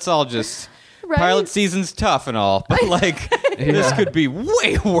 like, so let's all just, Right? pilot season's tough and all, but like, this could be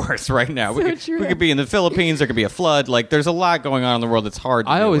way worse right now. So we true. could be in the Philippines, there could be a flood, like, there's a lot going on in the world that's hard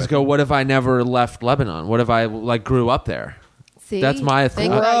to I deal always with. go, what if I never left Lebanon? What if I like grew up there? See? That's my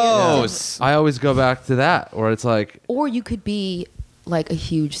Think thought. about your- Gross. I always go back to that, where it's like, Or you could be like a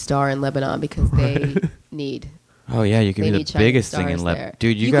huge star in Lebanon because they need. Oh yeah, you could They be need the Chinese biggest thing in stars Lebanon. there.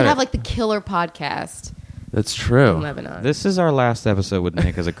 Dude, you could gotta have like the killer podcast that's in true. Lebanon. This is our last episode with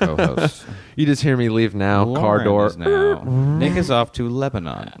Nick as a co-host. You just hear me leave now, car Lauren door. is now. Nick is off to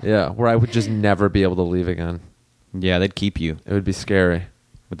Lebanon. Yeah, where I would just never be able to leave again. Yeah, they'd keep you It would be scary.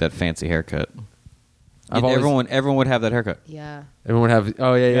 with that fancy haircut. I've always- Everyone would have that haircut. Yeah. Everyone would have.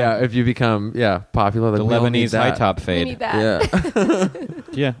 Oh yeah. If you become popular, The then we all need Lebanese high that. top We fade. need that. Yeah.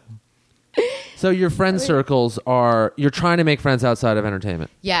 Yeah. So your friend circles you're trying to make friends outside of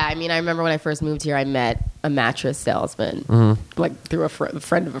entertainment. Yeah, I mean, I remember when I first moved here, I met a mattress salesman, like through a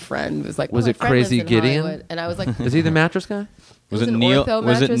friend of a friend. It was like, Was my it friend Crazy lives in Gideon? Hollywood. And I was like, Is he the mattress guy? Was it an Neil? ortho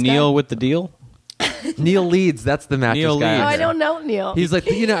Was it mattress Neil guy? with the deal? Neil Leeds. That's the mattress Neil guy. Leeds. Oh, I don't know Neil. He's like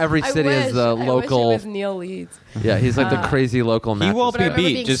every city has the I wish local. it was Neil Leeds. Yeah, he's like the crazy local mattress. won't But be I remember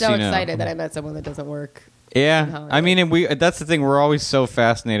beat, being just so so you know. excited that I met someone that doesn't work. Yeah, Hollywood. I mean, and that's the thing. We're always so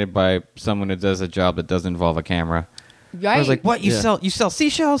fascinated by someone who does a job that doesn't involve a camera. Right? I was like, "What? You sell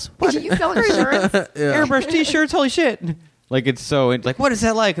seashells? What? You sell insurance? Airbrush T-shirts? Holy shit!" Like it's like, what is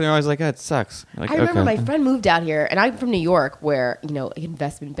that like? And they're always like, "Oh, it sucks." Like, I remember okay. my friend moved out here, and I'm from New York, where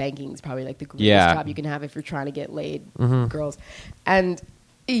investment banking is probably like the greatest job you can have if you're trying to get laid, girls. And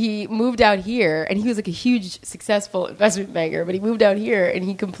he moved out here, and he was like a huge, successful investment banker. But he moved out here, and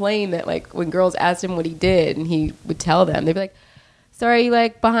he complained that like when girls asked him what he did, and he would tell them, they'd be like, "So are you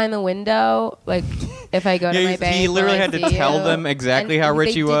like behind the window? Like if I go to my bank, he literally will I had to see tell you?" them exactly And how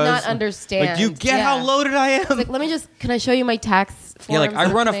rich he was. They did not understand. Like, do you get how loaded I am? It's like, can I show you my tax forms? Yeah, like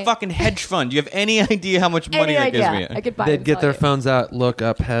I run a Something? fucking hedge fund. Do you have any idea how much money that gives me? I could buy. They'd get their phones out, look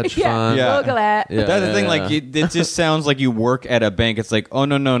up hedge fund. Yeah. Look at that. Yeah. That's the thing. Like it just sounds like you work at a bank. It's like, oh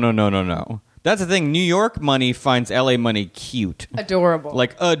no. That's the thing. New York money finds LA money cute. Adorable.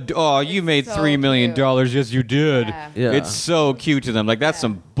 Like, you made so $3 million. Yes, you did. Yeah. It's so cute to them. Like that's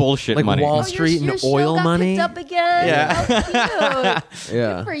some bullshit Like money. Wall Street your and show oil got money. picked up again. Yeah. How cute.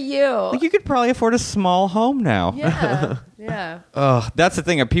 Yeah. Good for you. Like you could probably afford a small home now. Yeah. That's the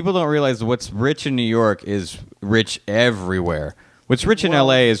thing. People don't realize what's rich in New York is rich everywhere. What's rich in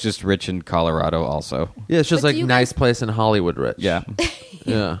LA is just rich in Colorado also. Yeah, it's just But like do you nice guys- place in Hollywood rich. Yeah.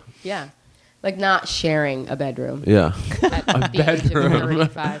 Yeah. Yeah. Like not sharing a bedroom. Yeah. At the age of bedroom.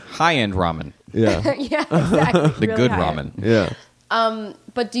 35. High-end ramen. Yeah. Yeah, exactly. The Really good high. ramen. Yeah.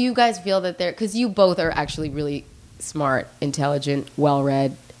 But do you guys feel that because you both are actually really smart, intelligent,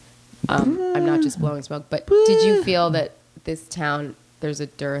 well-read. I'm not just blowing smoke, but did you feel that this town, there's a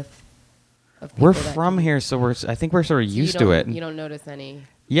dearth of people We're that- from here, so I think we're sort of so you used to don't- it. You don't notice any...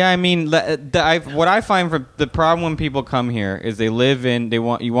 Yeah, I mean, what I find from the problem when people come here is you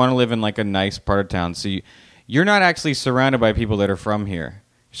want to live in like a nice part of town, so you're not actually surrounded by people that are from here.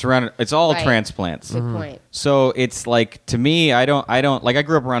 It's all Right. transplants. Good point. So it's like, to me, I don't like, I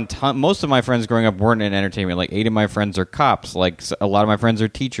grew up around most of my friends growing up weren't in entertainment. Like 8 of my friends are cops. Like a lot of my friends are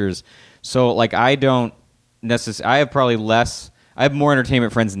teachers. So like I don't necessarily, I have more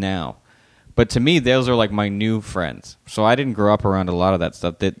entertainment friends now. But to me, those are like my new friends. So I didn't grow up around a lot of that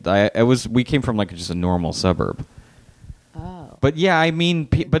stuff. We came from like just a normal suburb. Oh. But yeah, I mean,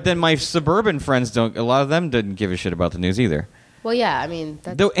 but then my suburban friends a lot of them didn't give a shit about the news either. Well, yeah, I mean...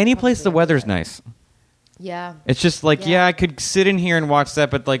 That's Though any place the probably weather's right. nice. Yeah. It's just like, I could sit in here and watch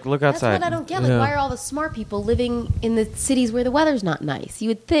that, but like, look outside. That's what I don't get. Like, why are all the smart people living in the cities where the weather's not nice? You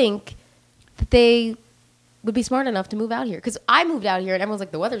would think that they would be smart enough to move out here. Because I moved out here and everyone's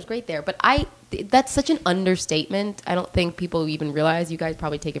like, the weather's great there. But that's such an understatement. I don't think people even realize. You guys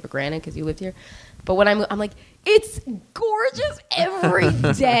probably take it for granted because you lived here. But when I'm like, it's gorgeous every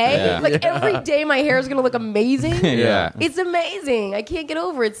day. Every day my hair is going to look amazing. It's amazing. I can't get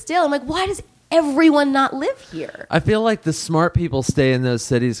over it still. I'm like, why does everyone not live here? I feel like the smart people stay in those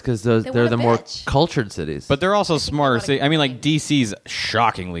cities because they're the more cultured cities. But they're also smarter. I mean, like, DC's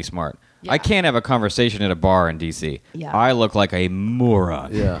shockingly smart. Yeah. I can't have a conversation at a bar in DC. Yeah. I look like a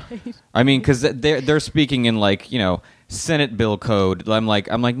moron. Yeah. I mean, because they're speaking in, like, Senate bill code. I'm like,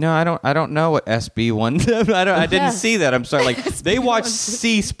 no, I don't know what SB 1. I didn't see that. I'm sorry. Like, they watch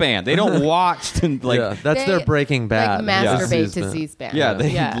C-SPAN. They don't watch that's their Breaking Bad. Like, masturbate to C-SPAN. Yeah,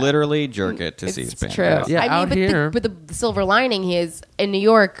 they literally jerk it to C-SPAN. It's true. Yeah, out here. But the silver lining is in New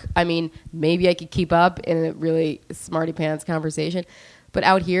York. I mean, maybe I could keep up in a really smarty pants conversation. But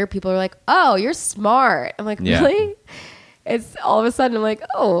out here, people are like, "Oh, you're smart." I'm like, "Really?" It's all of a sudden, I'm like,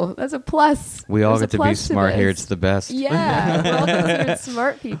 "Oh, that's a plus." We all get to be smart here. It's the best. Yeah, we're all considered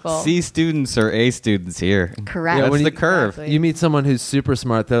smart people. C students or A students here. Correct. Yeah, that's the curve. Exactly. You meet someone who's super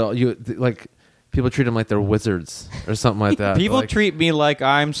smart. People treat them like they're wizards or something like that. People treat me like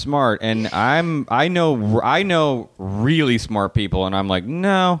I'm smart, and I know really smart people, and I'm like,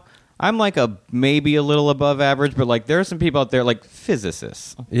 no. I'm like maybe a little above average, but like there are some people out there like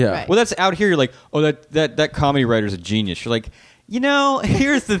physicists. Yeah. Right. Well, that's out here. You're like, oh, that comedy writer's a genius. You're like,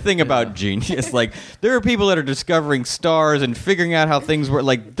 here's the thing about genius. Like, there are people that are discovering stars and figuring out how things work.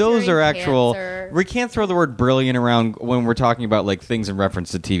 Like, those are actual. Cancer. We can't throw the word brilliant around when we're talking about like things in reference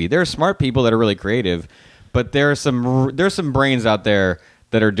to TV. There are smart people that are really creative, but there's some brains out there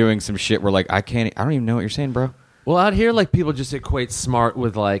that are doing some shit where like I don't even know what you're saying, bro. Well, out here, like, people just equate smart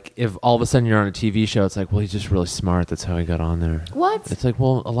with, like, if all of a sudden you're on a TV show, it's like, well, he's just really smart. That's how he got on there. What? It's like,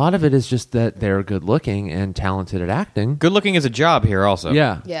 well, a lot of it is just that they're good looking and talented at acting. Good looking is a job here also.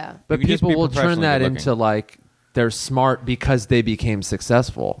 Yeah. Yeah. But people will turn that into, like, they're smart because they became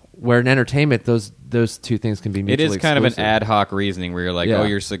successful. Where in entertainment, those two things can be mutually exclusive. It is kind of an ad hoc reasoning where you're like,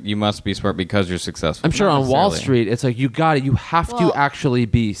 you must be smart because you're successful. I'm sure on Wall Street, it's like, you have to actually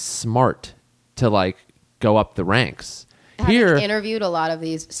be smart to, like, go up the ranks. Having interviewed a lot of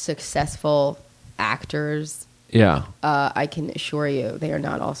these successful actors, I can assure you they are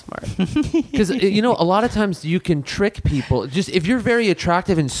not all smart. Because a lot of times you can trick people. Just if you're very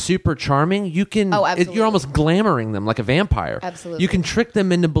attractive and super charming, you can. Oh, absolutely. You're almost glamoring them like a vampire. Absolutely, you can trick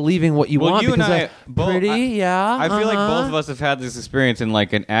them into believing what you want. You because and I both, pretty, I feel like both of us have had this experience in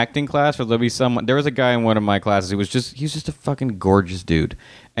like an acting class where there'll be someone. There was a guy in one of my classes who was just a fucking gorgeous dude,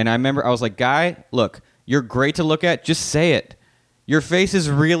 and I remember I was like, "Guy, look, you're great to look at. Just say it. Your face is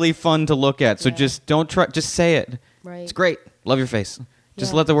really fun to look at. So just don't try. Just say it. Right. It's great. Love your face.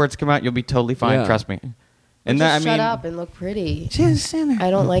 Just let the words come out. You'll be totally fine. Yeah. Trust me." And shut up and look pretty. I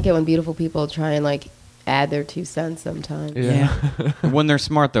don't like it when beautiful people try and like add their 2 cents sometimes. Yeah. When they're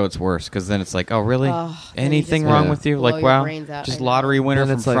smart though, it's worse because then it's like, oh really? Anything wrong with you? Like, wow, just lottery winner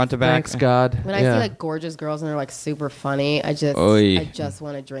from front to back. Thanks God. When I see like gorgeous girls and they're like super funny, I just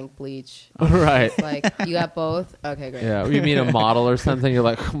want to drink bleach. Right. It's like, you got both? Okay, great. Yeah. You meet a model or something, you're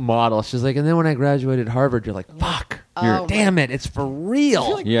like, model. She's like, and then when I graduated Harvard, you're like, fuck. Damn it, it's for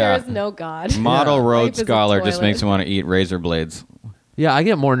real. Like, there is no God. Model Rhodes Scholar just makes me want to eat razor blades. Yeah, I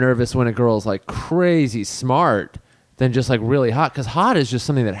get more nervous when a girl's like crazy smart than just like really hot, because hot is just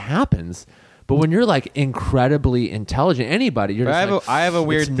something that happens. But when you're like incredibly intelligent, anybody, you're just I have a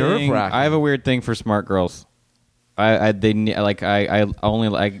weird thing. I have a weird thing for smart girls. I need her to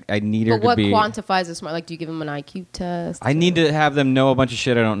be. But what quantifies as smart? Like, do you give them an IQ test? I need to have them know a bunch of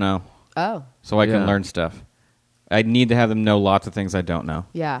shit I don't know. Oh. So I can learn stuff. I need to have them know lots of things I don't know.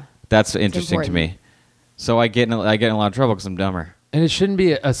 Yeah. That's interesting to me. So I get in a lot of trouble because I'm dumber. And it shouldn't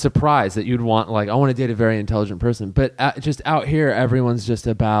be a surprise that you'd want, like, I want to date a very intelligent person. But just out here, everyone's just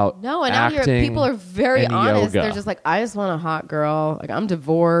about out here, people are very honest. They're just like, I just want a hot girl. Like, I'm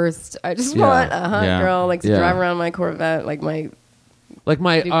divorced. I just want a hot girl, like, to drive around my Corvette, like my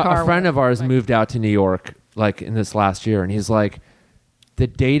a friend of ours moved out to New York, like, in this last year. And he's like, the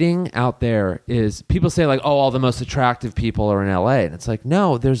dating out there is, people say, like, oh, all the most attractive people are in L.A. And it's like,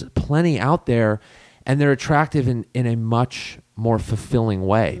 no, there's plenty out there. And they're attractive in a much more fulfilling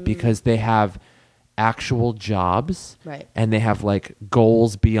way because they have actual jobs, right? And they have like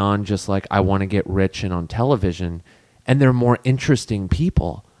goals beyond just like, I want to get rich and on television, and they're more interesting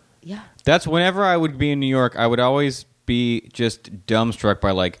people. Yeah. That's whenever I would be in New York, I would always be just dumbstruck by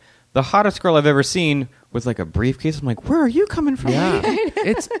like the hottest girl I've ever seen with like a briefcase. I'm like, where are you coming from? Yeah.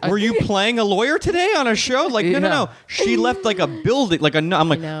 Were you playing a lawyer today on a show? Like, no. She left like a building, like I'm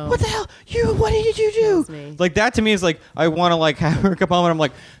like, what the hell? What did you do? Like that to me is like, I want to like have her come home and I'm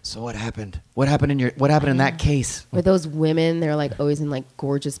like, so what happened? What happened in that case? With those women, they're like always in like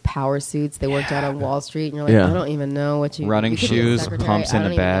gorgeous power suits. They worked out on Wall Street, and you're like, I don't even know what you running shoes, pumps in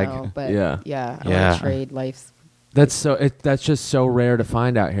a bag. But I don't want to trade life's. That's just so rare to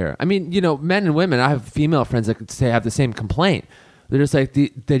find out here. I mean, men and women. I have female friends that could say have the same complaint. They're just like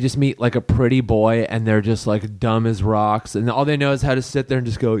they just meet like a pretty boy and they're just like dumb as rocks and all they know is how to sit there and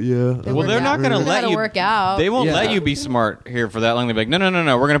just go Well, they're not going to let you work out. They won't let you be smart here for that long. They'll be like, no,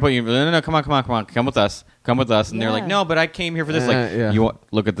 we're going to put you. No, come on, come with us, and they're like, no, but I came here for this. You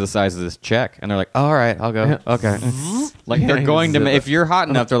look at the size of this check, and they're like, all right, I'll go. Okay, like they're going to. If you're hot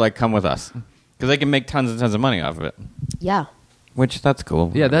enough, they're like, come with us. Because they can make tons and tons of money off of it. Yeah. Which, that's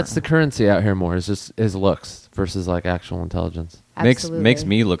cool. Yeah, that's the currency out here more, is looks versus like actual intelligence. Makes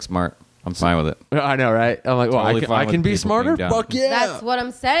me look smart. I'm fine with it. I know, right? I'm like, totally I can be smarter? Fuck yeah. That's what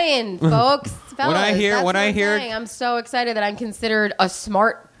I'm saying, folks. Fellas, when I hear I'm so excited that I'm considered a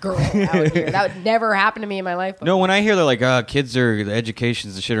smart girl out here. That would never happen to me in my life before. No, when I hear they're like, kids are, the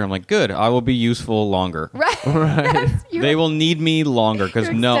education's the shitter, I'm like, good, I will be useful longer. Right. They will need me me because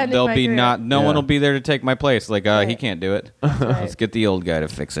no one will be there to take my place. Like, he can't do it. Let's get the old guy to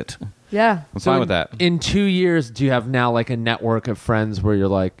fix it. Yeah. I'm fine with that. In 2 years, do you have now like a network of friends where you're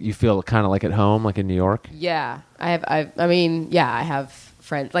like, you feel kind of like at home, like in New York? Yeah. I have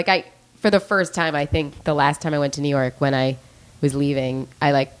friends. Like for the first time, I think the last time I went to New York when I was leaving,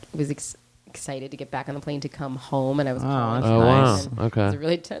 I was excited to get back on the plane to come home, and I was calling. Oh, nice. Wow. Okay. It was a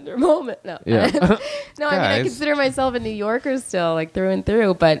really tender moment. No. Yeah. No, I mean, I consider myself a New Yorker still, like through and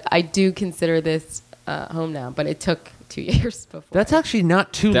through, but I do consider this home now, but it took 2 years before. That's actually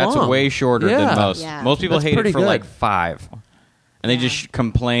not too long. That's way shorter than most. Yeah. Most people hate it for good. like 5. And they just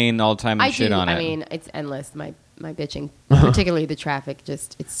complain all the time and shit on it. I mean, it's endless. My bitching, particularly the traffic,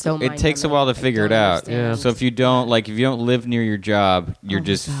 it's so. It takes a while to figure it out. Yeah. So if you don't live near your job, you're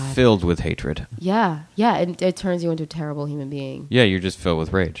just filled with hatred. Yeah, and it turns you into a terrible human being. Yeah, you're just filled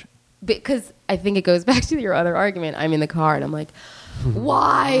with rage. Because I think it goes back to your other argument. I'm in the car and I'm like,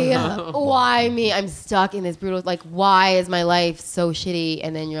 why me? I'm stuck in this brutal. Like, why is my life so shitty?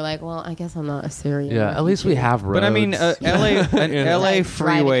 And then you're like, well, I guess I'm not a serial. Yeah, at least we have roads. But I mean, LA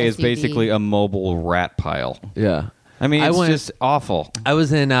freeway is basically a mobile rat pile. Yeah. I mean, it's just awful. I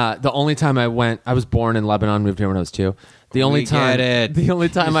was in the only time I went. I was born in Lebanon, moved here when I was 2. The only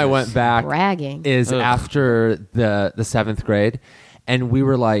time I went back is after the 7th grade, and we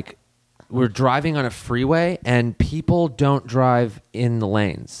were driving on a freeway, and people don't drive in the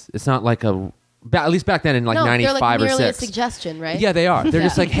lanes. It's not like at least back then in 95 like or 6. merely a suggestion, right? Yeah, they are. They're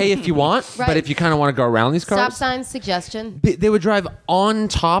just like, hey, if you want, but if you kind of want to go around these cars. Stop signs, suggestion. They would drive on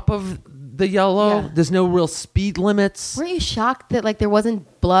top of the yellow. Yeah. There's no real speed limits. Weren't you shocked that there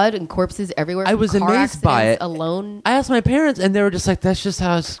wasn't blood and corpses everywhere? I was amazed by it. Alone. I asked my parents, and they were just like, "That's just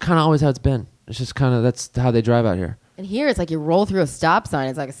how it's kind of always how it's been. It's just kind of that's how they drive out here." And here it's like you roll through a stop sign,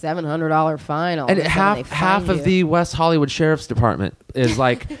 it's like a $700 fine. And half of the West Hollywood Sheriff's Department is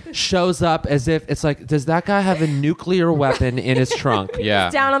like shows up as if it's like, does that guy have a nuclear weapon in his trunk? Yeah,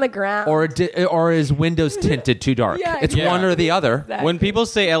 he's down on the ground, or his windows tinted too dark? It's one or the other. Exactly. When people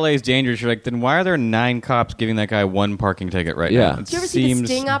say LA is dangerous, you're like, then why are there 9 cops giving that guy 1 parking ticket right now? Do you ever see the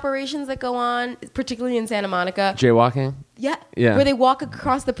sting operations that go on, particularly in Santa Monica? Jaywalking. Yeah. Where they walk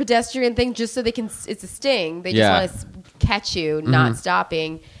across the pedestrian thing just so they can. It's a sting. They just want to catch you, not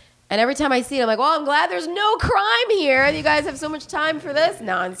stopping. And every time I see it, I'm like, well, I'm glad there's no crime here. You guys have so much time for this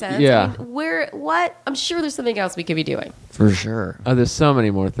nonsense. Yeah. I mean, what? I'm sure there's something else we could be doing. For sure. Oh, there's so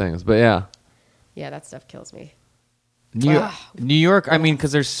many more things, but yeah. Yeah, that stuff kills me. New York, I mean,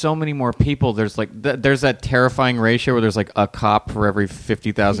 because there's so many more people. There's there's that terrifying ratio where there's like a cop for every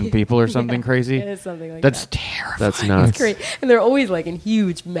 50,000 people or something crazy. It is something like That's that. terrifying. That's nuts. It's great. And they're always like in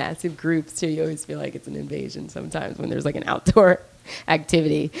huge, massive groups too. You always feel like it's an invasion sometimes when there's like an outdoor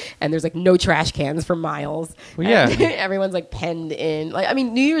activity and there's like no trash cans for miles. Well, yeah. Everyone's like penned in. Like, I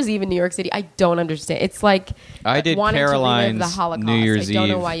mean, New Year's Eve in New York City, I don't understand. It's like I did Caroline's the Holocaust. New Year's Eve. I don't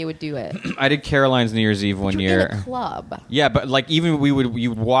know why you would do it. I did Caroline's New Year's Eve one year. In a club. Yeah, but like even you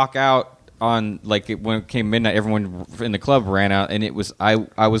would walk out on when it came midnight, everyone in the club ran out, and it was I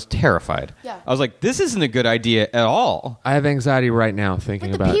was terrified. Yeah. I was like, this isn't a good idea at all. I have anxiety right now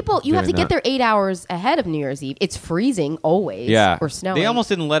thinking about. But the people, you have to get there 8 hours ahead of New Year's Eve. It's freezing always. Yeah. Or snowing. They almost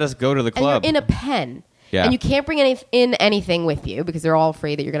didn't let us go to the club. And you're in a pen. Yeah. And you can't bring anything with you because they're all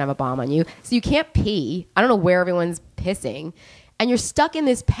afraid that you're going to have a bomb on you. So you can't pee. I don't know where everyone's pissing. and you're stuck in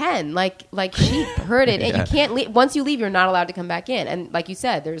this pen like sheep herded, and you can't leave. Once you leave, you're not allowed to come back in. And like you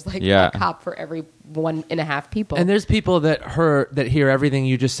said, there's like a cop for every 1.5 people. And there's people that hear everything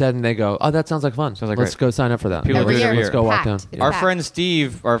you just said, and they go, "Oh, that sounds like fun. Let's go sign up for that. People do it every year. Let's go walk down." Our friend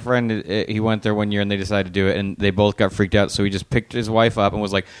Steve, he went there one year, and they decided to do it, and they both got freaked out. So he just picked his wife up and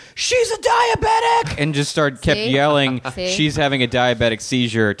was like, "She's a diabetic," and just kept yelling, "She's having a diabetic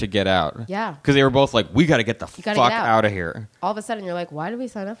seizure," to get out. Yeah, because they were both like, "We got to get the fuck out of here." All of a sudden, you're like, "Why did we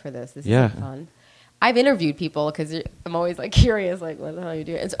sign up for this? This isn't fun." I've interviewed people because I'm always like curious, like, what the hell are you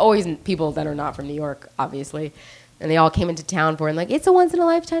doing? It's always people that are not from New York, obviously. And they all came into town for it, and like, it's a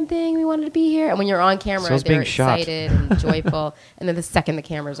once-in-a-lifetime thing. We wanted to be here. And when you're on camera, they're excited and joyful. And then the second the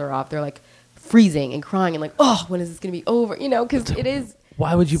cameras are off, they're like freezing and crying and like, oh, when is this going to be over? You know, because it is.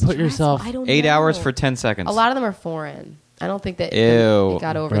 Why would you put yourself 8 hours for 10 seconds? A lot of them are foreign. I don't think that it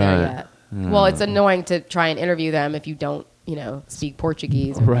got over there yet. Well, it's annoying to try and interview them if you don't, speak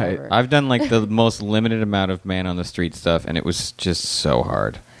Portuguese or whatever. I've done like the most limited amount of man on the street stuff, and it was just so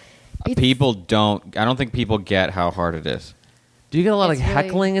hard. I don't think people get how hard it is. Do you get a lot of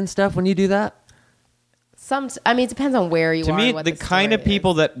heckling and stuff when you do that? It depends on where you are. To me, the kind of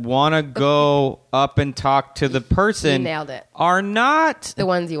people that want to go up and talk to the person nailed it. Are not the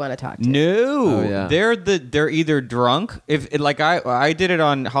ones you want to talk to. No, they're either drunk. I did it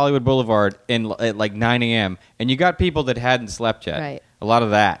on Hollywood Boulevard at like 9 a.m. and you got people that hadn't slept yet. Right. A lot of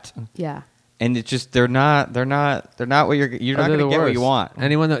that. Yeah. And it's just they're not what you're not going to get what you want.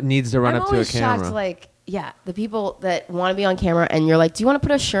 Anyone that needs to run up to a camera. Shocked, the people that want to be on camera, and you're like, do you want to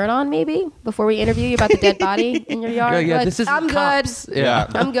put a shirt on maybe before we interview you about the dead body in your yard? Yeah, like, this is I'm cops. good. Yeah.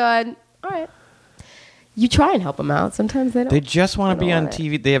 I'm good. All right. You try and help them out. Sometimes they don't. They just want to be on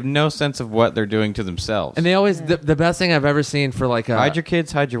TV. They have no sense of what they're doing to themselves. And they always, the best thing I've ever seen for like hide your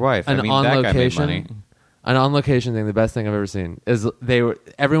kids, hide your wife. An that on guy made money. location. An on-location thing, the best thing I've ever seen is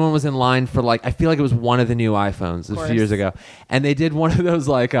everyone was in line for I feel like it was one of the new iPhones a few years ago, and they did one of those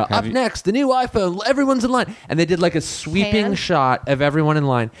up next, the new iPhone, everyone's in line, and they did like a sweeping shot of everyone in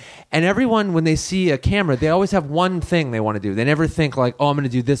line, and everyone when they see a camera, they always have one thing they want to do. They never think like, oh, I'm going to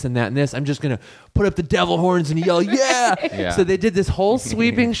do this and that and this. I'm just going to put up the devil horns and yell, yeah. So they did this whole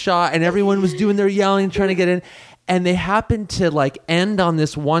sweeping shot, and everyone was doing their yelling, trying to get in. And they happened to end on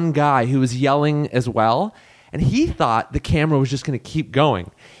this one guy who was yelling as well. And he thought the camera was just going to keep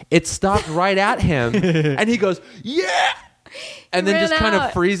going. It stopped right at him. And he goes, yeah! And then just kind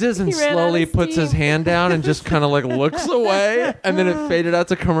of freezes and slowly puts his hand down and just kind of looks away. And then it faded out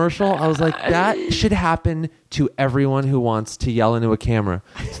to commercial. I was like, that should happen to everyone who wants to yell into a camera.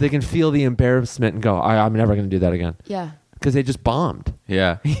 So they can feel the embarrassment and go, I'm never going to do that again. Yeah. Because they just bombed.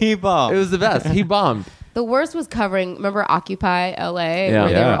 Yeah. He bombed. It was the best. He bombed. The worst was covering, remember Occupy LA, where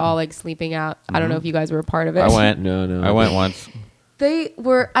they were all sleeping out. Mm-hmm. I don't know if you guys were a part of it. I went. No. I went once. They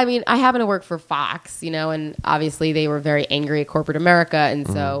were, I happen to work for Fox, and obviously they were very angry at corporate America, and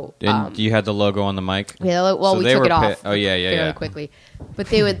so... And you had the logo on the mic? Yeah, well, we took it off very quickly. But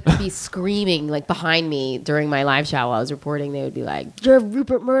they would be screaming, behind me during my live show while I was reporting. They would be like, you're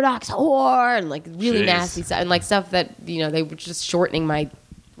Rupert Murdoch's whore, and really nasty stuff, and stuff that, they were just shortening my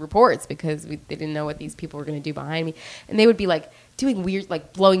reports because they didn't know what these people were going to do behind me. And they would be doing weird,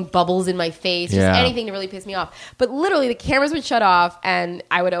 blowing bubbles in my face, just anything to really piss me off. But literally, the cameras would shut off, and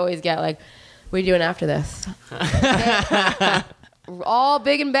I would always get what are you doing after this? All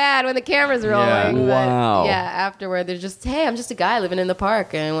big and bad when the camera's rolling. Wow. But afterward, they're just, hey, I'm just a guy living in the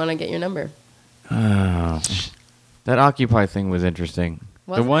park, and I want to get your number. That Occupy thing was interesting.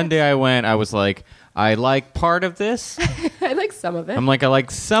 The one day I went, I was like, I like part of this. I like some of it. I'm like, I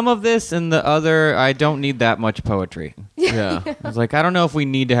like some of this, and the other, I don't need that much poetry. Yeah. I was like, I don't know if we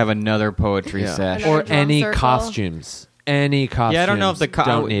need to have another poetry session. Or any costumes. Any costumes. Yeah, I don't know if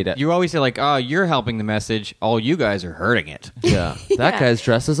don't need it. You always say oh, you're helping the message. All you guys are hurting it. Yeah. That guy's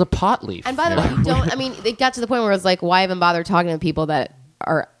dressed as a pot leaf. And by the way, it got to the point where it was why even bother talking to people that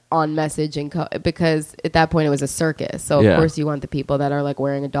are on message because at that point it was a circus. So of course you want the people that are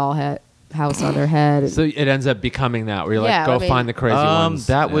wearing a doll house on their head. So it ends up becoming that where you're find the crazy ones.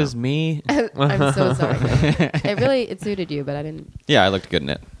 That was me. I'm so sorry. It suited you, but I didn't. Yeah, I looked good in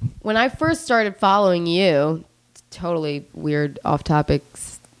it. When I first started following you, totally weird off topic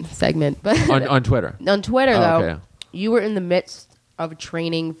segment, but on Twitter. On Twitter though, you were in the midst of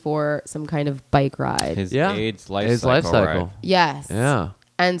training for some kind of bike ride. His AIDS life cycle. Right? Yes. Yeah.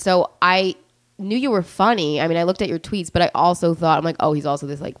 And so I knew you were funny. I looked at your tweets, but I also thought, I'm like, oh, he's also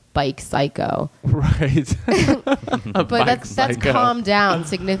this bike psycho. Right. But that's calmed down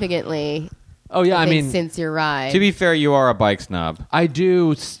significantly Oh yeah, I mean, since your ride. To be fair, you are a bike snob. I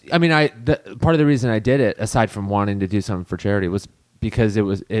do. I mean, part of the reason I did it, aside from wanting to do something for charity, was because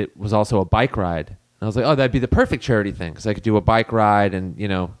it was also a bike ride. And I was like, oh, that'd be the perfect charity thing because I could do a bike ride and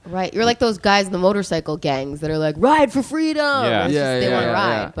Right, you're like those guys in the motorcycle gangs that are like, ride for freedom. Yeah, They want to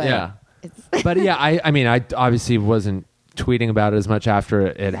ride. But yeah. But yeah, I mean, I obviously wasn't tweeting about it as much after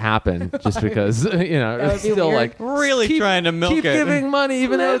it happened, just because it's still weird. like Really trying to milk keep it. giving money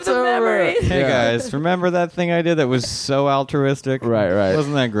even though it's over. memory. Hey guys, remember that thing I did that was so altruistic? Right.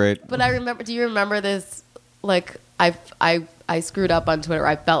 Wasn't that great? But I remember. Do you remember this? Like I screwed up on Twitter.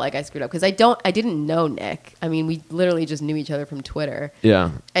 I felt like I screwed up because I didn't know Nick. I mean, we literally just knew each other from Twitter.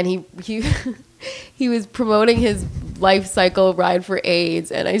 Yeah. And he he was promoting his life cycle ride for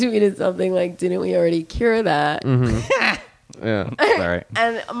AIDS, and I tweeted something like, "Didn't we already cure that?" Mm-hmm. Yeah. Sorry.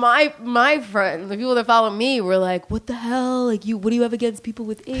 And my friends, the people that follow me, were like, "What the hell? Like, what do you have against people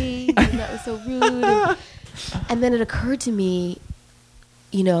with AIDS?" And that was so rude. And then it occurred to me,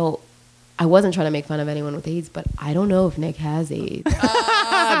 I wasn't trying to make fun of anyone with AIDS, but I don't know if Nick has AIDS.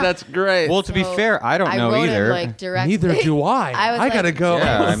 That's great. Well, to be fair, I don't know wrote either. Him, directly. Neither do I. I gotta go.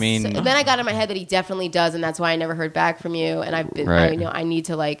 Yeah, I mean, then I got in my head that he definitely does, and that's why I never heard back from you. And I've been, Right. I need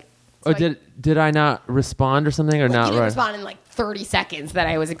to like. Oh, did I not respond or something or not? He didn't Right. respond in like 30 seconds that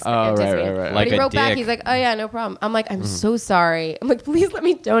I was Oh, anticipating. right. Like But he a wrote back. dick. He's like, "Oh yeah, no problem." I'm like, "I'm so sorry." I'm like, "Please let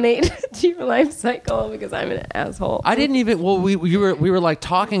me donate to your life cycle because I'm an asshole." I didn't even. Well, we were like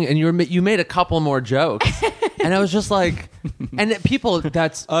talking, and you made a couple more jokes, and I was just like, and people.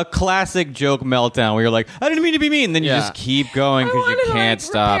 That's a classic joke meltdown where you're like, I didn't mean to be mean. Then you just keep going because you can't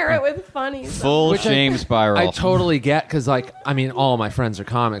stop. Repair it with funny stuff. Full shame spiral. I totally get because all my friends are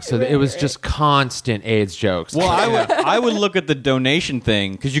comics, so it was just constant AIDS jokes. Well, I would look at the donation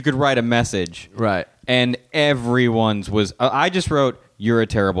thing because you could write a message, right? And everyone's was. I just wrote, "You're a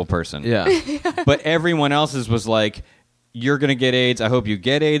terrible person." Yeah. But everyone else's was like, "You're gonna get AIDS. I hope you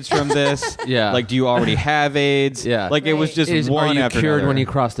get AIDS from this." Yeah. Like, do you already have AIDS? Yeah. Like it was just one are you after cured another. when you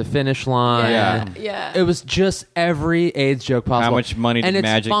cross the finish line? Yeah. It was just every AIDS joke possible. How much money did and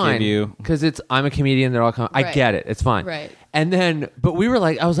Magic give you? Because I'm a comedian. They're all I Right. get it. It's fine. Right. And then, but we were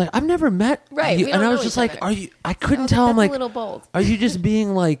like, I was like, I've never met Right, you. we And don't I was know just each like, other. are you? I couldn't was tell like, him "That's like, a little bold." are you just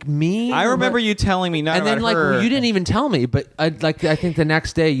being like me? I Or remember what? you telling me not And then about like her. you didn't even tell me, but I think the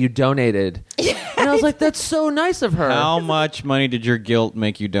next day you donated, and I was like, that's so nice of her. How much money did your guilt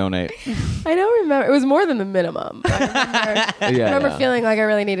make you donate? I don't remember. It was more than the minimum. I remember feeling like I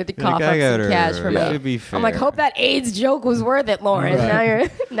really needed to cough like, up I got some her. cash for To me. be fair. I'm like, hope that AIDS joke was worth it, Lauren.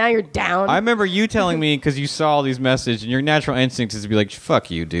 Now you're down. I remember you telling me because you saw all these messages, and your natural instinct is to be like,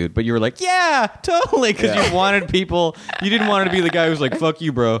 "Fuck you, dude." But you were like, "Yeah, totally," because you wanted people. You didn't want to be the guy who's like, "Fuck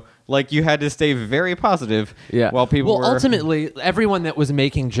you, bro." Like you had to stay very positive. Yeah. While people were ultimately, everyone that was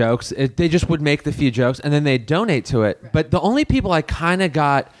making jokes, they just would make the few jokes and then they'd donate to it. Right. But the only people I kind of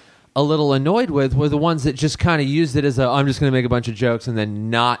got a little annoyed with were the ones that just kind of used it as I'm just going to make a bunch of jokes and then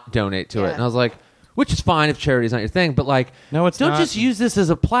not donate to it. And I was like, which is fine if charity's not your thing, but like, no, it's don't not. just use this as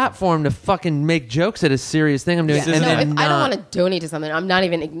a platform to fucking make jokes at a serious thing I'm doing. Yeah. And No, then if I don't want to donate to something, I'm not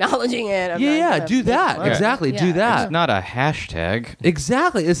even acknowledging it. Do that. Fun. Exactly, do that. It's not a hashtag.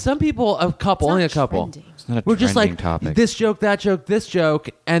 Exactly. It's some people, only a couple. Trending. It's not a We're just like, topic. this joke, that joke, this joke.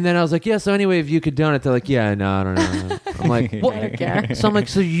 And then I was like, yeah, so anyway, if you could donate, they're like, yeah, no, I don't know. I'm like, what? I don't care. So I'm like,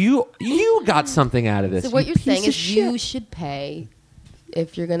 so you got something out of this. So what you're saying piece is of you shit. should pay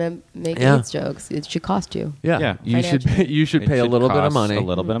if you're gonna make Yeah. AIDS jokes. It should cost you. Yeah. You should Financially. pay a little bit of cost money. A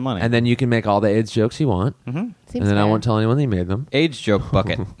little bit of money. And then you can make all the AIDS jokes you want. Seems And then I fair. won't tell anyone they made them. AIDS joke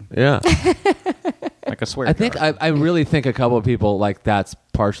bucket. Yeah. Like a swear I think jar. I really think a couple of people like that's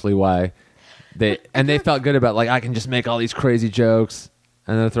partially why they felt good about like I can just make all these crazy jokes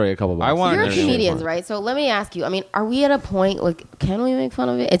and then throw you a couple bucks. I want You're to comedians, right? So let me ask you. I mean, are we at a point like can we make fun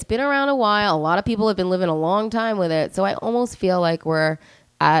of it? It's been around a while. A lot of people have been living a long time with it. So I almost feel like we're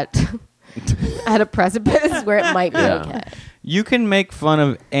at a precipice where it might be okay. You can make fun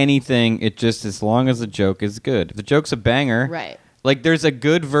of anything. It just as long as the joke is good. If the joke's a banger, Right. Like there's a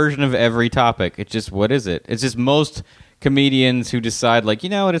good version of every topic. It's just what is it? It's just most comedians who decide like, you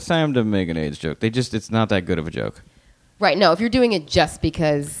know what, it's time to make an AIDS joke. It's not that good of a joke. Right. No, if you're doing it just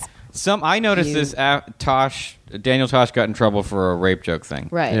because I noticed this. Daniel Tosh got in trouble for a rape joke thing.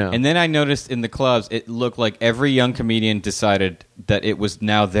 right. Yeah. And then I noticed in the clubs, it looked like every young comedian decided that it was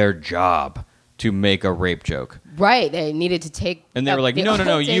now their job to make a rape joke. Right. They needed to take And they were like, no,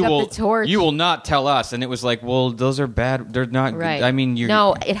 take you up will the torch. you will not tell us. And it was like, well, those are bad. They're not Right. I mean, you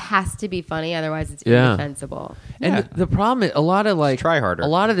No, it has to be funny, otherwise it's Yeah. indefensible. And the problem is a lot of try harder. A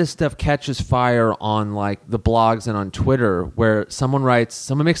lot of this stuff catches fire on like the blogs and on Twitter where someone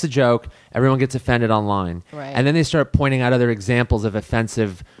makes a joke, everyone gets offended online. Right. And then they start pointing out other examples of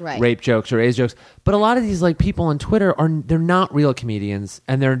offensive rape jokes or AIDS jokes. But a lot of these like people on Twitter they're not real comedians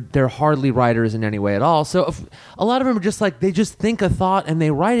and they're hardly writers in any way at all. So a lot of them are just like they just think a thought and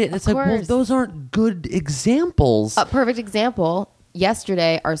they write it. And it's like, well, those aren't good examples. A perfect example.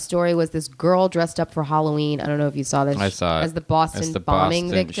 Yesterday, our story was this girl dressed up for Halloween. I don't know if you saw this. I saw it. As the Boston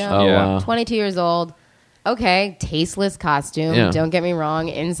bombing victim. Oh, wow. 22 years old. Okay, tasteless costume. Yeah. Don't get me wrong,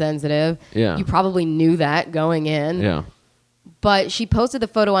 insensitive. Yeah. You probably knew that going in. Yeah. But she posted the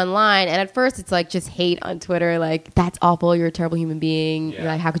photo online, and at first it's like just hate on Twitter, like, that's awful, you're a terrible human being. Yeah.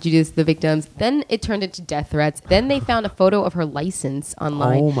 Like, how could you do this to the victims? Then it turned into death threats. Then they found a photo of her license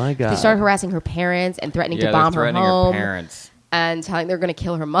online. Oh, my God. They started harassing her parents and threatening to bomb her home. Her parents. And telling they're going to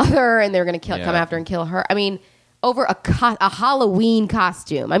kill her mother and they're going to come after and kill her. I mean, over a Halloween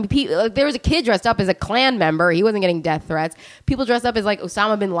costume. I mean, there was a kid dressed up as a Klan member. He wasn't getting death threats. People dressed up as like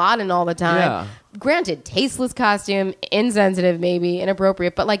Osama bin Laden all the time. Yeah. Granted, tasteless costume, insensitive maybe,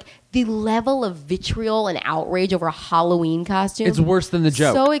 inappropriate, but like the level of vitriol and outrage over a Halloween costume. It's worse than the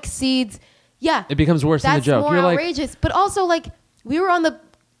joke. So exceeds. Yeah. It becomes worse than the joke. That's more outrageous. But also like we were on the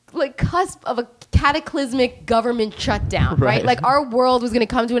cusp of a cataclysmic government shutdown, right? Like our world was going to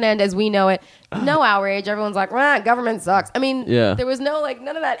come to an end as we know it. No outrage. Everyone's like, government sucks. I mean, there was none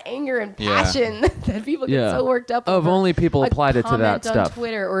of that anger and passion that people get so worked up over. If only people applied it to that on stuff.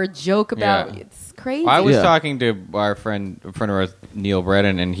 Twitter or a joke about it's crazy. I was talking to our friend of ours, Neil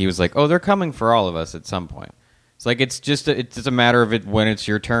Bredin, and he was like, "Oh, they're coming for all of us at some point." It's like it's just a matter of it when it's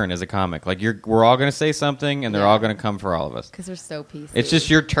your turn as a comic. Like we're all going to say something, and they're all going to come for all of us because they're so PC. It's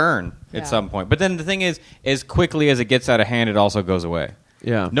just your turn at some point. But then the thing is, as quickly as it gets out of hand, it also goes away.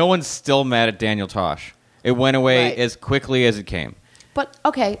 Yeah. No one's still mad at Daniel Tosh. It went away as quickly as it came. But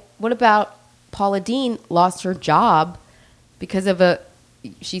okay, what about Paula Deen lost her job because of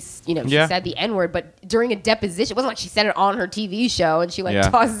she said the N-word, but during a deposition, it wasn't like she said it on her TV show and she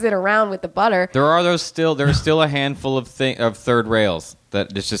tosses it around with the butter. There's still a handful of third rails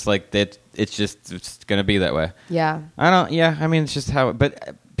that it's just like that. It's going to be that way. Yeah. I mean, it's just how.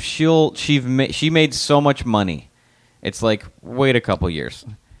 But she made so much money. It's like wait a couple years.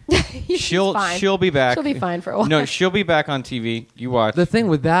 She'll be back. She'll be fine for a while. No, she'll be back on TV. You watch. The thing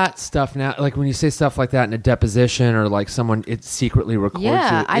with that stuff now, like when you say stuff like that in a deposition or like someone it secretly records you.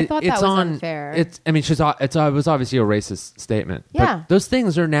 I thought that was unfair. It was obviously a racist statement. Yeah. But those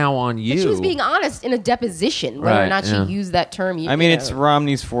things are now on you. But she was being honest in a deposition, whether or not she used that term. It's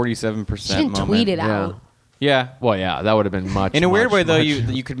Romney's 47%. She didn't tweet it out. Yeah. Well, yeah, that would have been much. In a weird way, though,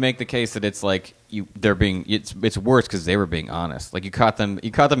 you could make the case that it's like it's worse because they were being honest. Like you caught them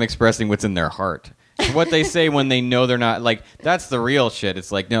expressing what's in their heart. It's what they say when they know they're not. Like that's the real shit.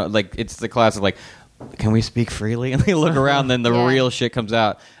 It's like no, like it's the classic like. Can we speak freely? And they look around, then the real shit comes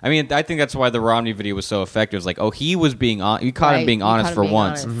out. I mean, I think that's why the Romney video was so effective. It's like, oh, he was being on. You caught him being honest for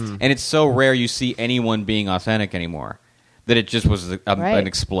once, and it's so rare you see anyone being authentic anymore that it just was an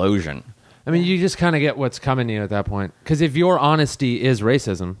explosion. I mean, you just kind of get what's coming to you at that point. Because if your honesty is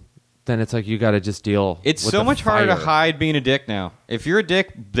racism, then it's like you got to just deal. It's with so much harder to fire. hide being a dick now. If you're a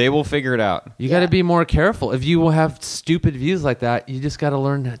dick, they will figure it out. You got to be more careful. If you will have stupid views like that, you just got to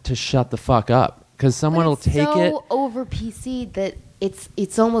learn to shut the fuck up. Because someone will take it. So over PC that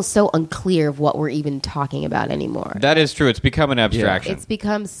it's almost so unclear of what we're even talking about anymore. That is true. It's become an abstraction. It's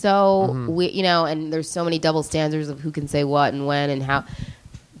become so and there's so many double standards of who can say what and when and how.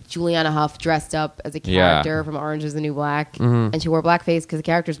 Juliana Hough dressed up as a character from Orange is the New Black, and she wore blackface because the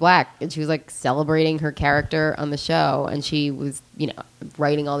character's black, and she was like celebrating her character on the show, and she was,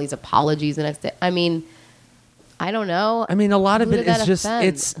 writing all these apologies the next day. I mean, I don't know. I mean, a lot of it is just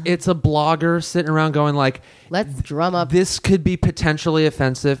it's a blogger sitting around going like, let's drum up. This could be potentially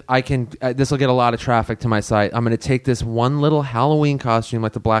offensive. This will get a lot of traffic to my site. I'm going to take this one little Halloween costume,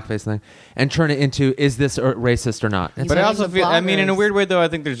 like the blackface thing, and turn it into is this racist or not? But I also feel, in a weird way though, I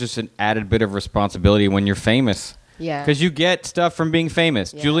think there's just an added bit of responsibility when you're famous. Yeah, because you get stuff from being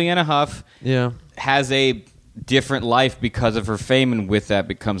famous. Yeah. Juliana Hough has a different life because of her fame, and with that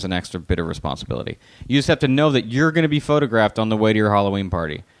becomes an extra bit of responsibility. You just have to know that you're going to be photographed on the way to your Halloween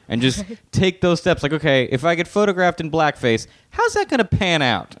party, and just take those steps. Like, okay, if I get photographed in blackface, how's that going to pan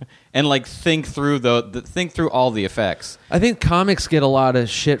out? And like think through think through all the effects. I think comics get a lot of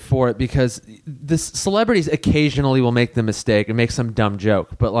shit for it because the celebrities occasionally will make the mistake and make some dumb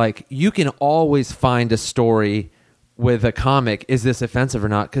joke, but like you can always find a story with a comic, is this offensive or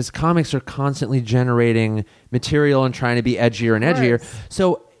not? Because comics are constantly generating material and trying to be edgier and edgier.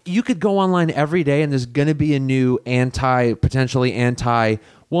 So you could go online every day and there's going to be a new potentially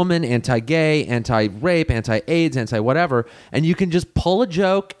anti-woman, anti-gay, anti-rape, anti-AIDS, anti-whatever. And you can just pull a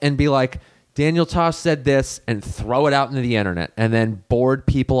joke and be like, Daniel Tosh said this, and throw it out into the internet. And then bored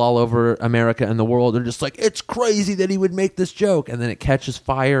people all over America and the world are just like, it's crazy that he would make this joke. And then it catches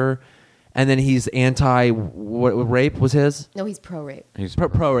fire. And then he's anti-rape was his? No, he's pro-rape. He's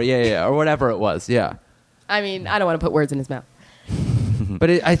pro-rape, yeah, or whatever it was, yeah. I mean, I don't want to put words in his mouth. But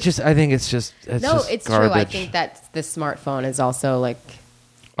I think it's just it's garbage. true. I think that the smartphone is also like,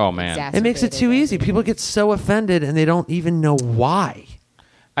 oh man, it makes it too easy. People get so offended and they don't even know why.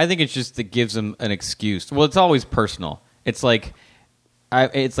 I think it's just that gives them an excuse. Well, it's always personal. It's like,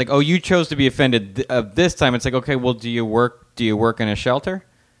 oh, you chose to be offended this time. It's like, okay, well, do you work in a shelter?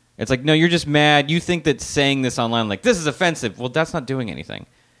 It's like, no, you're just mad. You think that saying this online, like, this is offensive. Well, that's not doing anything.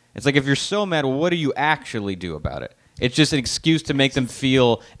 It's like, if you're so mad, well, what do you actually do about it? It's just an excuse to make them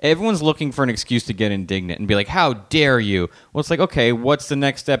feel... Everyone's looking for an excuse to get indignant and be like, how dare you? Well, it's like, okay, what's the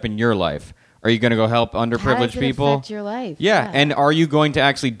next step in your life? Are you going to go help underprivileged people? How does it affect your life? Yeah, and are you going to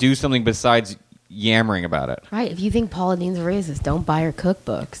actually do something besides yammering about it? Right. If you think Paula Deen's a racist, don't buy her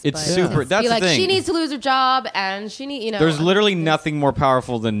cookbooks. It's super... That's the thing. She needs to lose her job, and she need... There's literally nothing more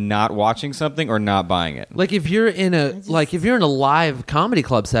powerful than not watching something or not buying it. Like, if you're in a live comedy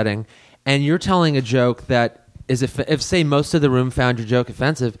club setting and you're telling a joke that is if say most of the room found your joke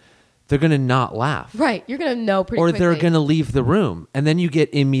offensive, they're going to not laugh. Right. You're going to know pretty quickly. Or they're going to leave the room, and then you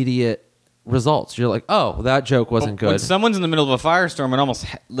get immediate results. You're like, oh, that joke wasn't good. When someone's in the middle of a firestorm,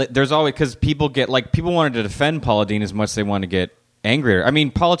 there's always, because people wanted to defend Paula Deen as much as they want to get angrier. I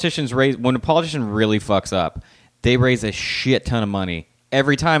mean, when a politician really fucks up, they raise a shit ton of money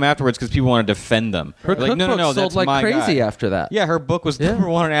every time afterwards because people want to defend them. Her cookbook sold that's like my crazy guy. After that. Yeah, her book was number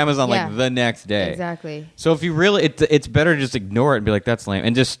one on Amazon like the next day. Exactly. So if you really, it's better to just ignore it and be like, that's lame,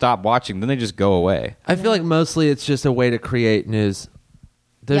 and just stop watching. Then they just go away. I feel like mostly it's just a way to create news.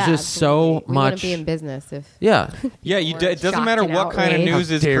 There's just absolutely. so much. We wouldn't be in business if. Yeah. It doesn't matter what kind of news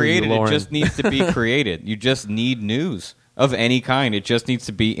is created. It just needs to be created. You just need news of any kind. It just needs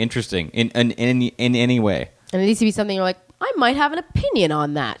to be interesting in any way. And it needs to be something you're like, I might have an opinion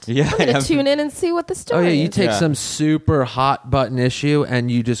on that. Yeah, I'm going to tune in and see what the story is. You take some super hot button issue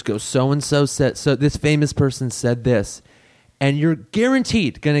and you just go, so-and-so said, so this famous person said this. And you're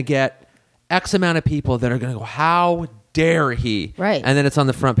guaranteed going to get X amount of people that are going to go, how dare he? Right. And then it's on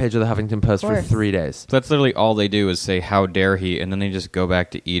the front page of the Huffington Post for 3 days. So that's literally all they do is say, how dare he? And then they just go back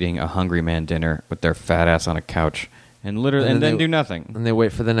to eating a Hungry Man dinner with their fat ass on a couch and then do nothing. And they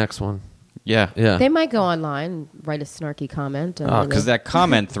wait for the next one. Yeah. They might go online and write a snarky comment. Because that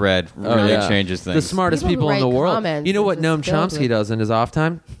comment thread really changes things. The smartest people in the world. You know what Noam Chomsky does in his off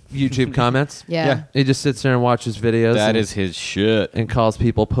time? YouTube comments. Yeah. He just sits there and watches videos. That is his shit. And calls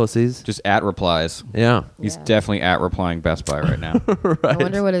people pussies. Just at replies. Yeah. He's definitely at replying Best Buy right now. Right. I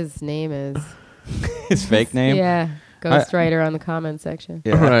wonder what his name is. His fake name? Yeah. Ghostwriter on the comment section.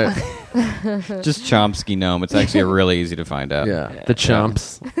 Yeah. Right. Just Chomsky Gnome. It's actually really easy to find out. Yeah. The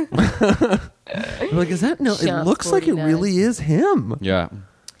Chomps. Like, is that no? It looks 49. Like it really is him. Yeah.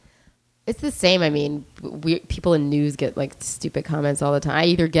 It's the same. I mean, people in news get like stupid comments all the time. I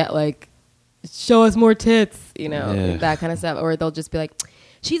either get like, show us more tits, that kind of stuff. Or they'll just be like,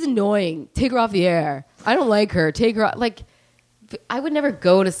 she's annoying. Take her off the air. I don't like her. Take her off. Like, I would never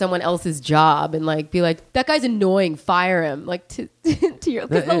go to someone else's job and like be like, that guy's annoying, fire him. Like to your,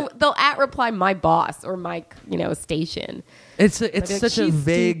 because they'll at reply my boss or my station. It's such a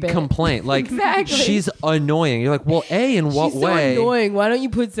vague complaint. Like exactly. She's annoying. You're like, well, in what way? She's so annoying. Why don't you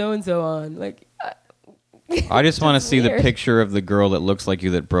put so and so on? Like, I just want to see the picture of the girl that looks like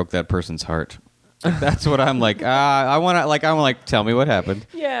you that broke that person's heart. That's what I'm like. I want to tell me what happened.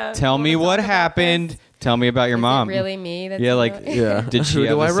 Yeah. Tell me what happened. Tell me about your mom. Is it really me? That's Did she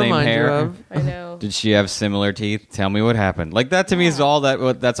have the same hair? I know. Did she have similar teeth? Tell me what happened. Like that to me is all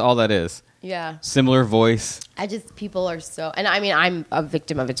that. That's all that is. Yeah. Similar voice. People are so, and I mean, I'm a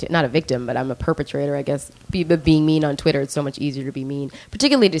victim of it. Not a victim, but I'm a perpetrator, I guess. Being mean on Twitter, it's so much easier to be mean,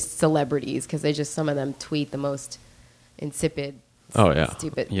 particularly to celebrities, because some of them tweet the most insipid,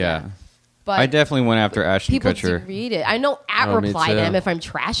 stupid. Yeah. But I definitely went after Ashton Kutcher. People do read it. I don't reply them if I'm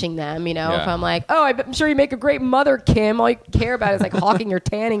trashing them, If I'm like, I'm sure you make a great mother, Kim. All you care about is like hawking your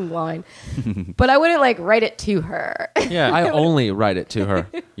tanning line. But I wouldn't like write it to her. Yeah, I only write it to her.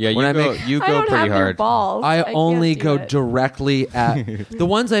 Yeah, you go pretty hard. Balls. I only go directly at the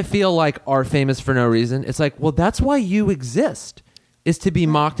ones I feel like are famous for no reason. It's like, well, that's why you exist. Is to be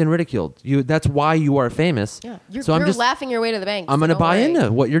mocked and ridiculed. That's why you are famous. Yeah, you're I'm just laughing your way to the bank. I'm going to buy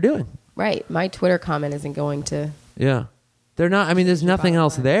into what you're doing. Right. My Twitter comment isn't going to... Yeah. They're not. I mean, there's nothing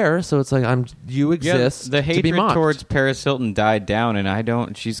else there, so it's like you exist. The hatred to be mocked. Towards Paris Hilton died down, and I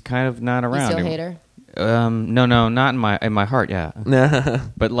don't. She's kind of not around. You still hate her? No, not in my heart. Yeah,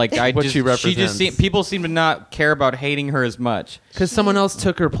 but like she just people seem to not care about hating her as much because someone else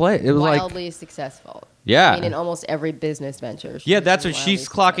took her place. It was wildly successful. Yeah, I mean, in almost every business venture. That's what she's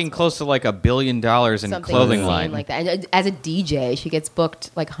clocking close to like $1 billion in clothing line like that. And as a DJ, she gets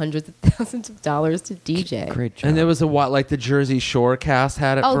booked like hundreds of thousands of dollars to DJ. Great job. And there was like the Jersey Shore cast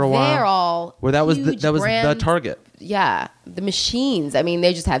had it for a while. They're all where that was the target. Yeah, the machines. I mean,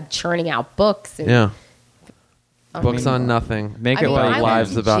 they just have churning out books. And, books on nothing. Make it like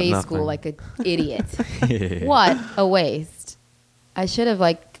lives about nothing. I went to J-school like an idiot. What a waste. I should have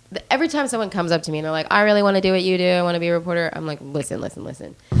every time someone comes up to me and they're like, I really want to do what you do, I want to be a reporter, I'm like, listen.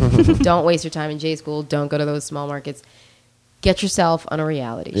 Don't waste your time in J-school. Don't go to those small markets. Get yourself on a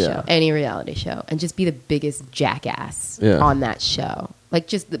reality show, any reality show, and just be the biggest jackass on that show. Like,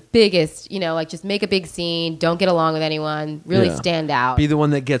 just the biggest, just make a big scene. Don't get along with anyone. Really stand out. Be the one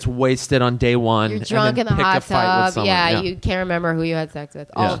that gets wasted on day one. You're drunk in the hot tub. You can't remember who you had sex with.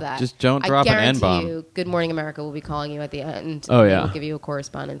 All of that. Just don't drop an N-bomb. I guarantee you, Good Morning America will be calling you at the end. Oh, yeah. They'll give you a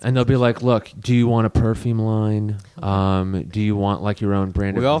correspondence. And they'll be like, look, do you want a perfume line? Do you want, like, your own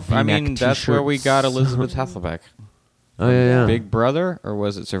brand of V-neck that's t-shirts? where we got Elizabeth Hasselbeck. Oh, yeah. Big Brother, or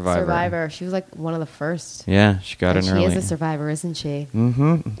was it Survivor? Survivor. She was like one of the first. Yeah, she got in early. She is a survivor, isn't she?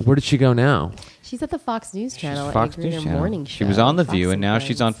 Mm-hmm. Where did she go now? She's at the Fox News Channel. Fox News Channel. Morning show. She was on The View, Fox and now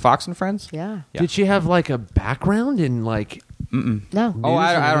she's on Fox and Friends? Yeah. Did she have like a background in like... No. Oh,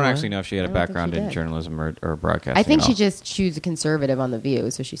 I don't actually know if she had a background in journalism or broadcasting. I think she was a conservative on The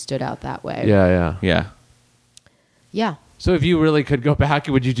View, so she stood out that way. Yeah. So if you really could go back,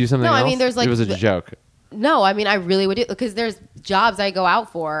 would you do something else? No, I mean, there's like... It was a joke. No, I mean, I really would do, because there's jobs I go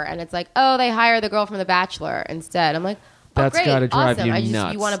out for, and it's like, oh, they hire the girl from The Bachelor instead. I'm like, that's great, gotta drive awesome. you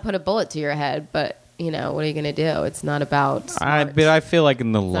nuts. You want to put a bullet to your head, but, what are you going to do? It's not about But I feel like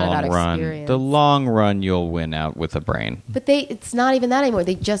in the long run, you'll win out with a brain. But it's not even that anymore.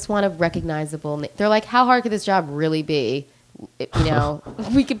 They just want a recognizable... They're like, how hard could this job really be?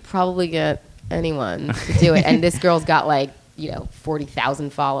 We could probably get anyone to do it. And this girl's got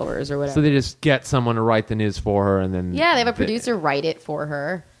 40,000 followers or whatever. So they just get someone to write the news for her, and then... Yeah, they have a producer write it for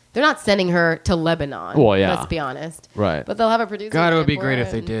her. They're not sending her to Lebanon. Well, yeah. Let's be honest. Right. But they'll have a producer. God, it would be great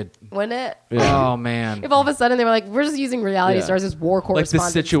if they did. Wouldn't it? Yeah. Oh, man. If all of a sudden they were like, we're just using reality stars as war correspondents.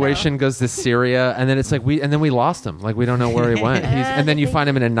 Like the situation goes to Syria, and then it's like and then we lost him. Like we don't know where he went. And then you find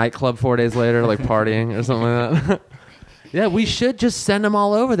him in a nightclub 4 days later, like partying or something like that. Yeah, we should just send him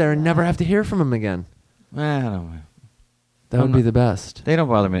all over there and never have to hear from him again. I don't know. That would be the best. They don't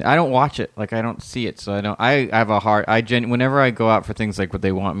bother me. I don't watch it. Like, I don't see it, so I don't. I have a hard... whenever I go out for things like what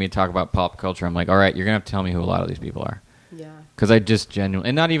they want me to talk about pop culture, I'm like, all right, you're going to have to tell me who a lot of these people are. Yeah. Because I just genuinely...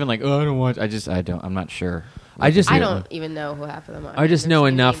 And not even like, oh, I don't watch... I don't... I'm not sure. I don't even know who half of them are. I just know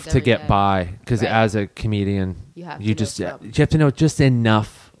enough to get by, because as a comedian, you have to know just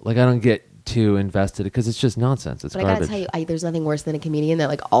enough. Like, I don't get too invested because it's just nonsense. It's garbage. I gotta tell you, there's nothing worse than a comedian that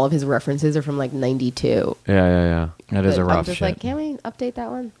like all of his references are from like 92. Yeah. That is a rough I'm just shit. like, can we update that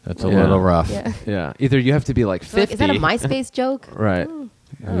one? That's a little rough. Yeah. Either you have to be like 50. Like, is that a MySpace joke? Right.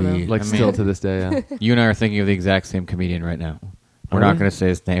 I don't know. Like still to this day, yeah. You and I are thinking of the exact same comedian right now. We're not going to say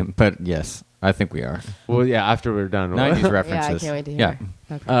his name, but yes, I think we are. Well, yeah, after we're done. 90s references. Yeah, I can't wait to hear.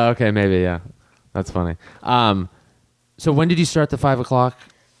 Yeah. Okay, maybe, yeah. That's funny. So when did you start the 5 o'clock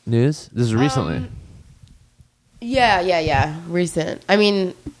news? This is recently. Yeah. Recent. I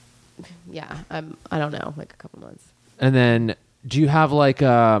mean, yeah. I don't know, like a couple months. And then, do you have like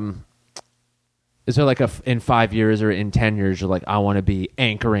is there like in 5 years or in 10 years, you're like, I want to be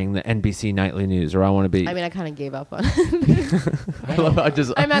anchoring the NBC nightly news, or I want to be... I mean, I kind of gave up on it.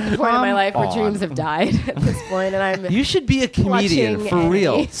 I'm at the point in my life where dreams have died at this point, and I'm... You should be a comedian, for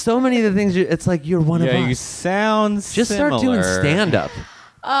real. So many of the things, it's like you're one of us. Yeah, you sound Just start doing stand-up.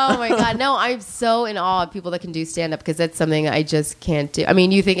 Oh my God. No, I'm so in awe of people that can do stand up, because that's something I just can't do. I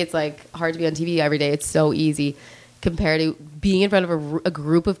mean, you think it's like hard to be on TV every day. It's so easy compared to being in front of a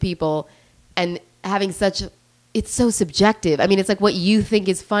group of people and having it's so subjective. I mean, it's like what you think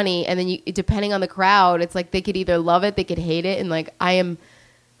is funny, and then depending on the crowd, it's like they could either love it, they could hate it. And like, I am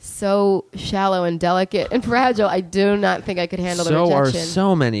so shallow and delicate and fragile. I do not think I could handle the rejection. So are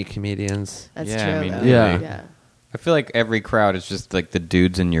so many comedians. That's true. I mean, though. Yeah. I feel like every crowd is just like the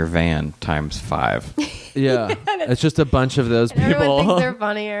dudes in your van times 5. Yeah. It's just a bunch of those people. Everyone thinks they're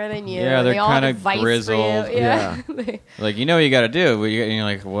funnier than you. Yeah, they're kind of grizzled. Yeah. Like, you know what you got to do, but you're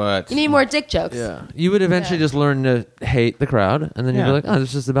like, what? You need more dick jokes. Yeah. You would eventually just learn to hate the crowd, and then you'd be like, oh,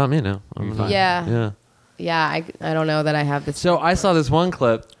 it's just about me now. I'm fine. Yeah. I don't know that I have this. So I saw this one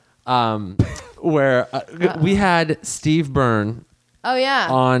clip where we had Steve Byrne. Oh yeah.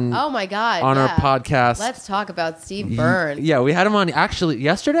 Oh my God. On our podcast. Let's talk about Steve Byrne. Yeah, we had him on actually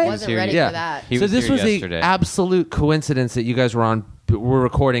yesterday. Wasn't ready for that. So this was an absolute coincidence that you guys were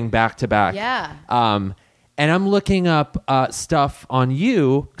recording back to back. Yeah. And I'm looking up stuff on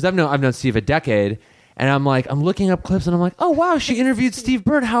you because I've known Steve a decade, and I'm looking up clips, and I'm like, oh wow, she interviewed Steve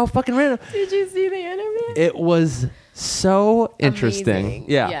Byrne. How fucking random! Did you see the interview? It was so interesting. Amazing.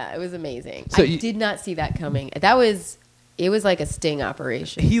 Yeah, it was amazing. So I did not see that coming. It was like a sting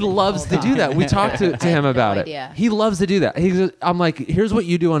operation. He loves to do that. We talked to him about it. He loves to do that. I'm like, here's what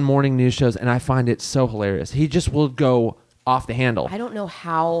you do on morning news shows, and I find it so hilarious. He just will go off the handle. I don't know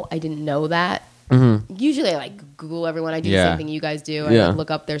how I didn't know that. Mm-hmm. Usually I Google everyone. I do the same thing you guys do. I look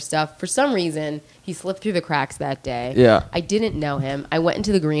up their stuff. For some reason, he slipped through the cracks that day. Yeah. I didn't know him. I went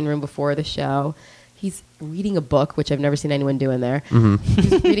into the green room before the show. He's reading a book, which I've never seen anyone do in there. Mm-hmm. He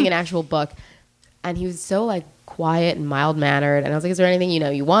was reading an actual book, and he was so quiet and mild-mannered. And I was like, is there anything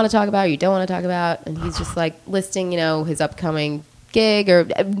you want to talk about or you don't want to talk about? And he's just listing his upcoming gig or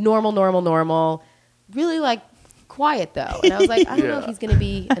normal. Really quiet though. And I was like, I don't know if he's going to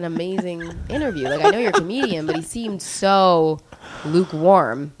be an amazing interview. I know you're a comedian, but he seemed so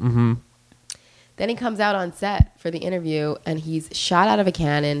lukewarm. Mm-hmm. Then he comes out on set for the interview, and he's shot out of a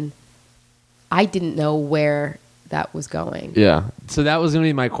cannon. I didn't know where that was going. Yeah. So that was going to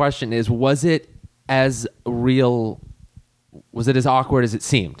be my question was it as real? Was it as awkward as it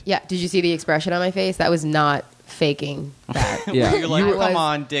seemed? Yeah. Did you see the expression on my face? That was not faking that. Yeah. You're like, come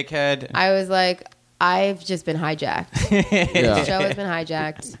on, dickhead. I was like, I've just been hijacked. The show has been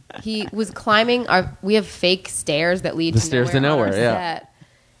hijacked. He was climbing we have fake stairs that lead to nowhere. Yeah. Set.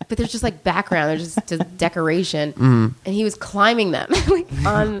 But there's just background. There's just decoration. Mm-hmm. And he was climbing them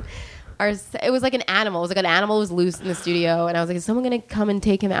on it was like an animal. It was like an animal was loose in the studio, and I was like, is someone going to come and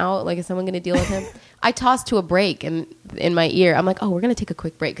take him out? Is someone going to deal with him? I tossed to a break in my ear. I'm like, oh, we're going to take a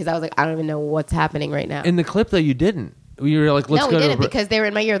quick break, because I was like, I don't even know what's happening right now. In the clip, though, you didn't. You were like, let's go. No, we didn't, because they were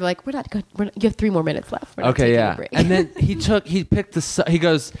in my ear. They're like, we're not good. You have 3 more minutes left. We're not taking a break. And then he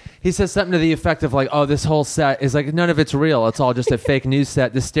says something to the effect of oh, this whole set is none of it's real. It's all just a fake news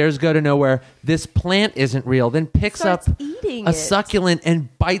set. The stairs go to nowhere. This plant isn't real. Then picks up a succulent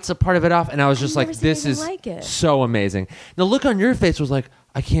and bites a part of it off. And I was just this is so amazing. The look on your face was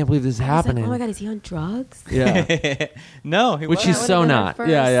I can't believe this is happening. Oh my God, is he on drugs? Yeah. No, which he's so not.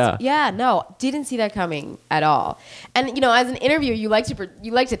 Yeah. Yeah, no, didn't see that coming at all. And as an interviewer, you like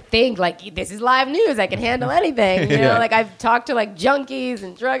to think this is live news. I can handle anything. I've talked to junkies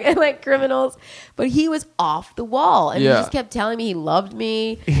and drug and criminals, but he was off the wall, and he just kept telling me he loved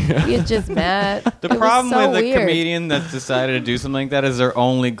me. We had just met. The problem with a comedian that's decided to do something like that is their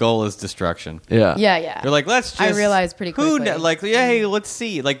only goal is destruction. Yeah. They're like, let's just. I realized pretty quickly. Hey, let's see.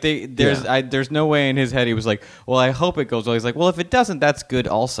 There's no way in his head he was like, well, I hope it goes well. He's like, well, if it doesn't, that's good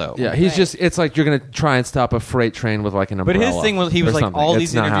also. Yeah, he's just, it's like you're going to try and stop a freight train with an umbrella. But his thing was, he was all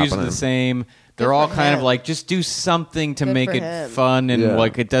these interviews are the same. They're all kind of just do something to make it fun, and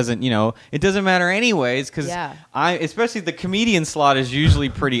it doesn't, it doesn't matter anyways, because especially the comedian slot is usually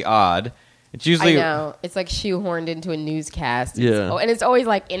pretty odd. It's usually, I know, it's shoehorned into a newscast. Yeah. And it's always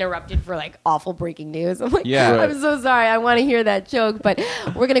interrupted for awful breaking news. I'm I'm so sorry. I want to hear that joke, but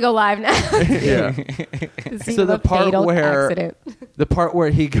we're gonna go live now. Yeah. So the part where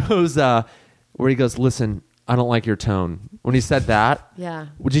he goes, listen, I don't like your tone. When he said that,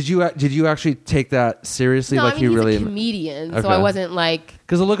 did you actually take that seriously? No, he's a comedian, so I wasn't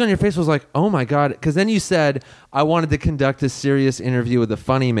because the look on your face was oh my God. Because then you said, I wanted to conduct a serious interview with a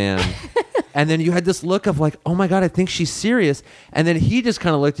funny man. And then you had this look of oh my God, I think she's serious. And then he just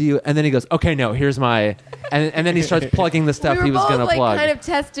kind of looked at you, and then he goes, okay, no, here's my... And then he starts plugging the stuff he was going to plug. Kind of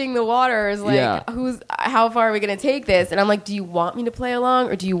testing the waters, how far are we going to take this? And I'm like, do you want me to play along,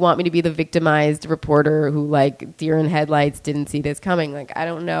 or do you want me to be the victimized reporter who, deer in headlights, didn't see this coming? I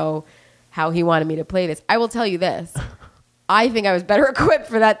don't know how he wanted me to play this. I will tell you this. I think I was better equipped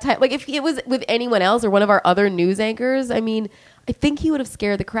for that type. If it was with anyone else or one of our other news anchors, I think he would have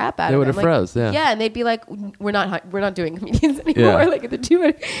scared the crap out of them. They would have froze, yeah. Yeah, and they'd be like, we're not doing comedians anymore. Yeah. There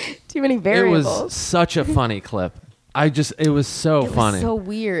are too many variables. It was such a funny clip. It was so funny. It was so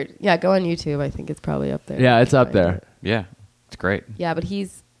weird. Yeah, go on YouTube. I think it's probably up there. Yeah, it's up there. Yeah, it's great. Yeah, but he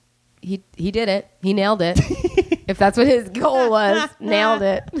did it. He nailed it. If that's what his goal was, nailed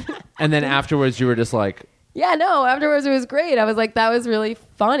it. And then afterwards, you were just like... Yeah, no, afterwards it was great. I was like, that was really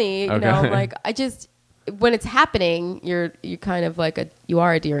funny. Okay. when it's happening, you're kind of like you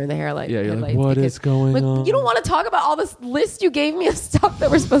are a deer in the headlights. Yeah, you're like, what is going on? You don't want to talk about all this list you gave me of stuff that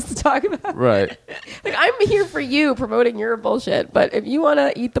we're supposed to talk about. Right. Like, I'm here for you promoting your bullshit, but if you want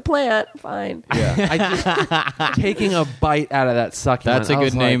to eat the plant, fine. Yeah. I just taking a bite out of that succulent. That's a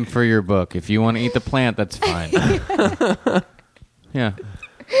good name for your book. If you want to eat the plant, that's fine. Yeah.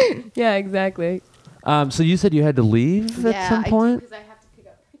 Yeah, exactly. So you said you had to leave at some point? Because I have to pick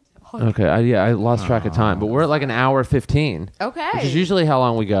up my dog. Okay, I lost track of time, but we're at like an hour 15. Okay. Which is usually how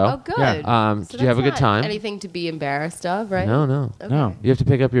long we go. Oh, good. Yeah. So did you have a good time? Anything to be embarrassed of, right? No. Okay. No. You have to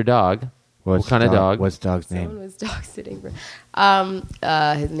pick up your dog. What kind of dog? What's dog's Someone name? was dog sitting for.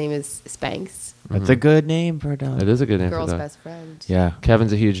 His name is Spanx. That's a good name for a dog. It is a good name Girl's for a dog. best friend. Yeah.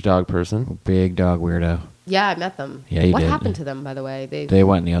 Kevin's a huge dog person. Big dog weirdo. Yeah, I met them. Yeah, you What did. happened to them, by the way? They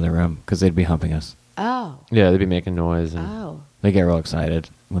went in the other room because they'd be humping us. Oh. Yeah, they'd be making noise. And Oh. They get real excited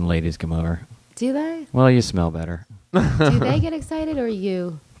when ladies come over. Do they? Well, you smell better. Do they get excited or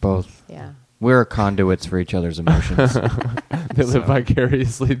you? Both. Yeah. We're conduits for each other's emotions. They live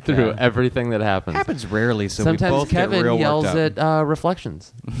vicariously through Yeah. everything that happens. Happens rarely, so Sometimes we both Kevin get real yells worked up. at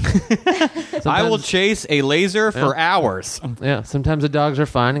reflections. I will chase a laser for hours. Yeah, sometimes the dogs are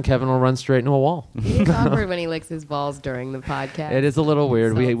fine and Kevin will run straight into a wall. It's awkward when he licks his balls during the podcast. It is a little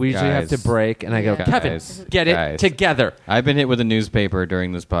weird. We usually have to Guys. break, and I go, Yeah. Kevin, Guys. get it Guys. together. I've been hit with a newspaper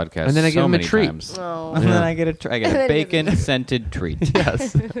during this podcast, And then I so give him a many treat. times. Oh. And then I get a And then he bacon scented treat.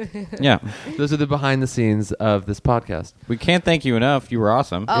 Yes. Yeah, Those are the behind the scenes of this podcast. we can't thank you enough. You were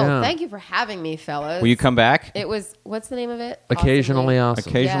awesome. Oh, Yeah. thank you for having me, fellas. Will you come back? It was, what's the name of it? Occasionally awesome.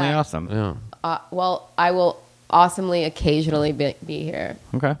 Occasionally Yeah. awesome. Yeah. Well, I will awesomely occasionally be here.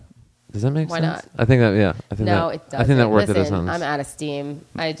 Okay. Does that make Why sense? not? I think that, yeah. I think No, that, it doesn't. I think that worked Listen, as a sentence. I'm out of steam.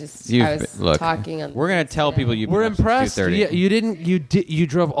 I You've was look, talking on. we're gonna tell people you've We're been up since impressed. 2:30. You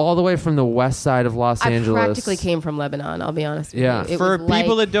drove all the way from the west side of Los I Angeles. practically came from Lebanon. I'll be honest with Yeah. you. It For was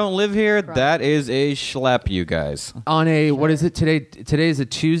people like- that don't live here, Right. that is a schlep, you guys. on a what is it today? Today is a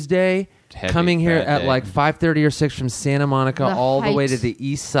Tuesday. Heavy, coming here bad at day. like 5:30 or 6 from Santa Monica The all the way height to the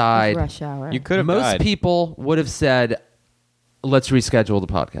east side. rush hour. You could have Most died. people would have said, "Let's reschedule the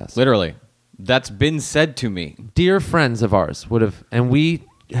podcast." Literally, that's been said to me. Dear friends of ours would have, and we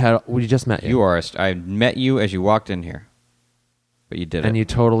just met you. You are. I met you as you walked in here, but you did it. and you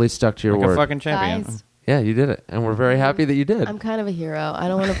totally stuck to your like word. a fucking champion. Guys, Yeah, you did it, and we're very happy that you did. I'm kind of a hero. I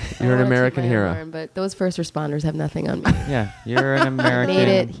don't want to. You're an American hero. But those first responders have nothing on me. Yeah, you're an American Made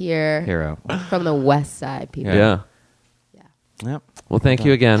it here hero. from the west side, people. Yeah. Yep. Well, thank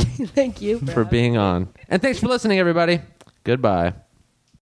you again Thank you for being on, and thanks for listening, everybody. Goodbye.